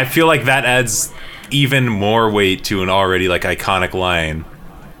 But I feel like that adds even more weight to an already iconic line.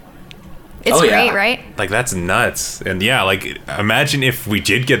 It's Oh, yeah. great, right? Like that's nuts. And yeah, imagine if we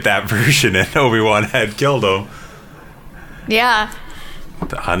did get that version and Obi-Wan had killed him Yeah.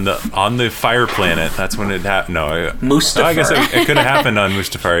 on the Fire Planet. That's when it happened. No, Mustafar. I guess it could have happened on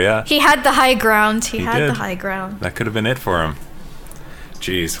Mustafar. Yeah, He had the high ground. He had did. the high ground. that could have been it for him.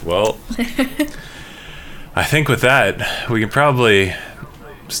 Jeez. Well, I think with that we can probably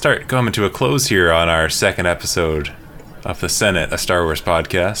start coming to a close here on our second episode of the Senate, a Star Wars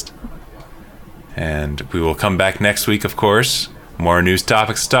podcast. And we will come back next week, of course. More news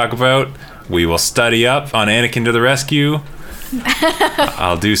topics to talk about. We will study up on Anakin to the rescue.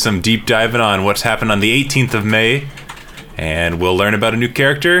 I'll do some deep diving on what's happened on the 18th of May, and we'll learn about a new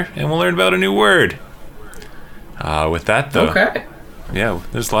character, and we'll learn about a new word. With that, though, Okay. yeah,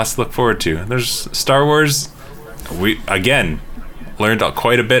 there's lots to look forward to. There's Star Wars. We, again, learned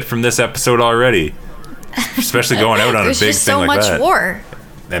quite a bit from this episode already, especially going out on a big thing like that. There's just so much more.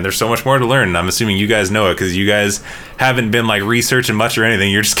 And there's so much more to learn. And I'm assuming you guys know it because you guys haven't been like researching much or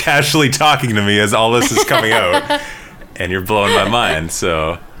anything. You're just casually talking to me as all this is coming out, and you're blowing my mind.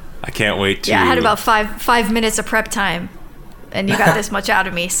 So I can't wait to. Yeah, I had about five minutes of prep time, and you got this much out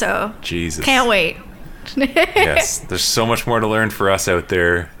of me. So Jesus, can't wait. Yes, there's so much more to learn for us out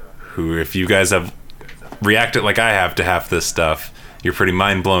there. Who, if you guys have reacted like I have to half this stuff, you're pretty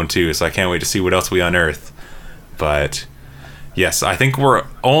mind blown too. So I can't wait to see what else we unearth. But yes, I think we're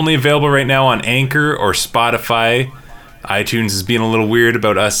only available right now on Anchor or Spotify. iTunes is being a little weird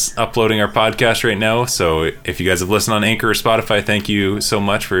about us uploading our podcast right now. So if you guys have listened on Anchor or Spotify, thank you so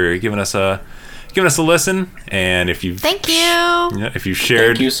much for giving us a listen. And if you Thank you. Yeah, if you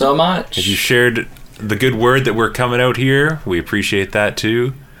shared, Thank you so much. if you shared the good word that we're coming out here, we appreciate that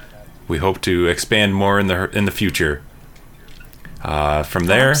too. We hope to expand more in the future. From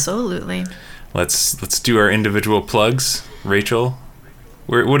there, Absolutely. let's do our individual plugs. Rachel,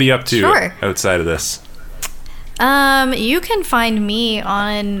 what are you up to Sure. outside of this? You can find me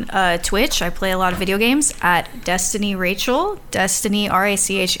on Twitch. I play a lot of video games at Destiny Rachel, Destiny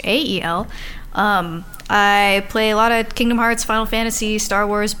Rachael. I play a lot of Kingdom Hearts, Final Fantasy, Star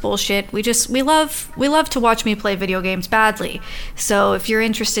Wars bullshit. We love to watch me play video games badly. So if you're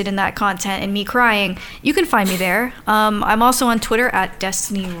interested in that content and me crying, you can find me there. I'm also on Twitter at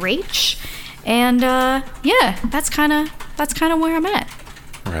Destiny Rach, and yeah, that's kind of where I'm at.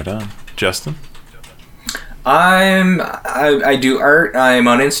 Right on, Justin. I do art. I'm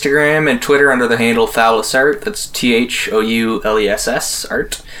on Instagram and Twitter under the handle Thoules Art. That's THOULESS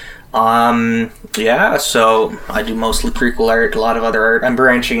art. Yeah, so I do mostly prequel art, a lot of other art. I'm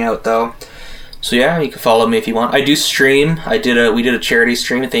branching out though. So yeah, you can follow me if you want. I do stream. We did a charity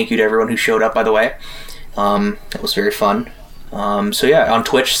stream, and thank you to everyone who showed up, by the way. That was very fun. So yeah, on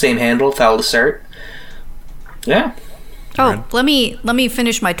Twitch, same handle, Thoules Art. Yeah. Oh, let me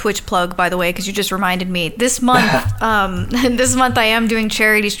finish my Twitch plug, by the way, because you just reminded me. This month, I am doing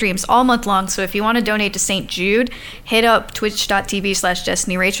charity streams all month long. So if you want to donate to St. Jude, hit up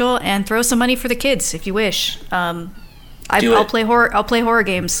twitch.tv/DestinyRachel and throw some money for the kids if you wish. I'll play horror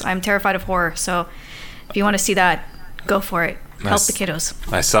games. I'm terrified of horror, so if you want to see that, go for it. Help the kiddos.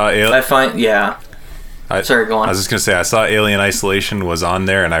 I saw Sorry, go on. I was just gonna say I saw Alien Isolation was on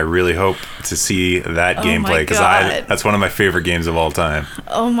there, and I really hope to see that gameplay because that's one of my favorite games of all time.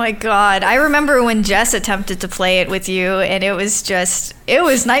 Oh my god! I remember when Jess attempted to play it with you, and it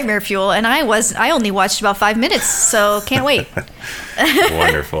was nightmare fuel, and I only watched about 5 minutes, so can't wait.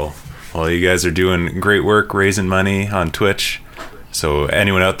 Wonderful. Well, you guys are doing great work raising money on Twitch, so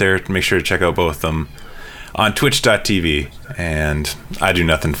anyone out there, make sure to check out both of them on twitch.tv. And I do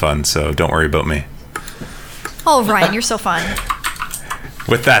nothing fun, so don't worry about me. Oh, Ryan, you're so fun.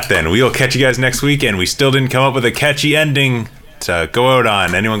 With that, then, we'll catch you guys next week, and we still didn't come up with a catchy ending to go out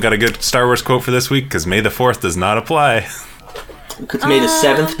on. Anyone got a good Star Wars quote for this week? Because May the 4th does not apply. Could May the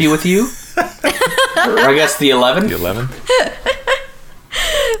 7th be with you? Or I guess the 11th? The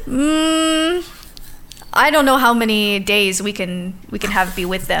 11th? I don't know how many days we can have be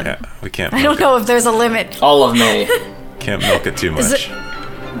with them. Yeah, we can't. I don't know if there's a limit. All of May. Can't milk it too much.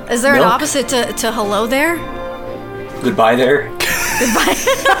 Is there an Milk? opposite to hello there? Goodbye there. Goodbye.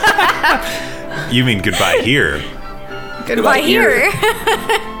 You mean goodbye here? Goodbye here.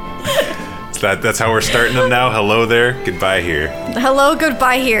 That's how we're starting them now. Hello there. Goodbye here. Hello,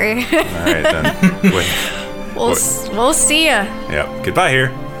 goodbye here. All right then. We'll see ya. Yep. Goodbye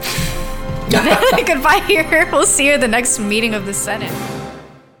here. Goodbye here. We'll see you at the next meeting of the Senate.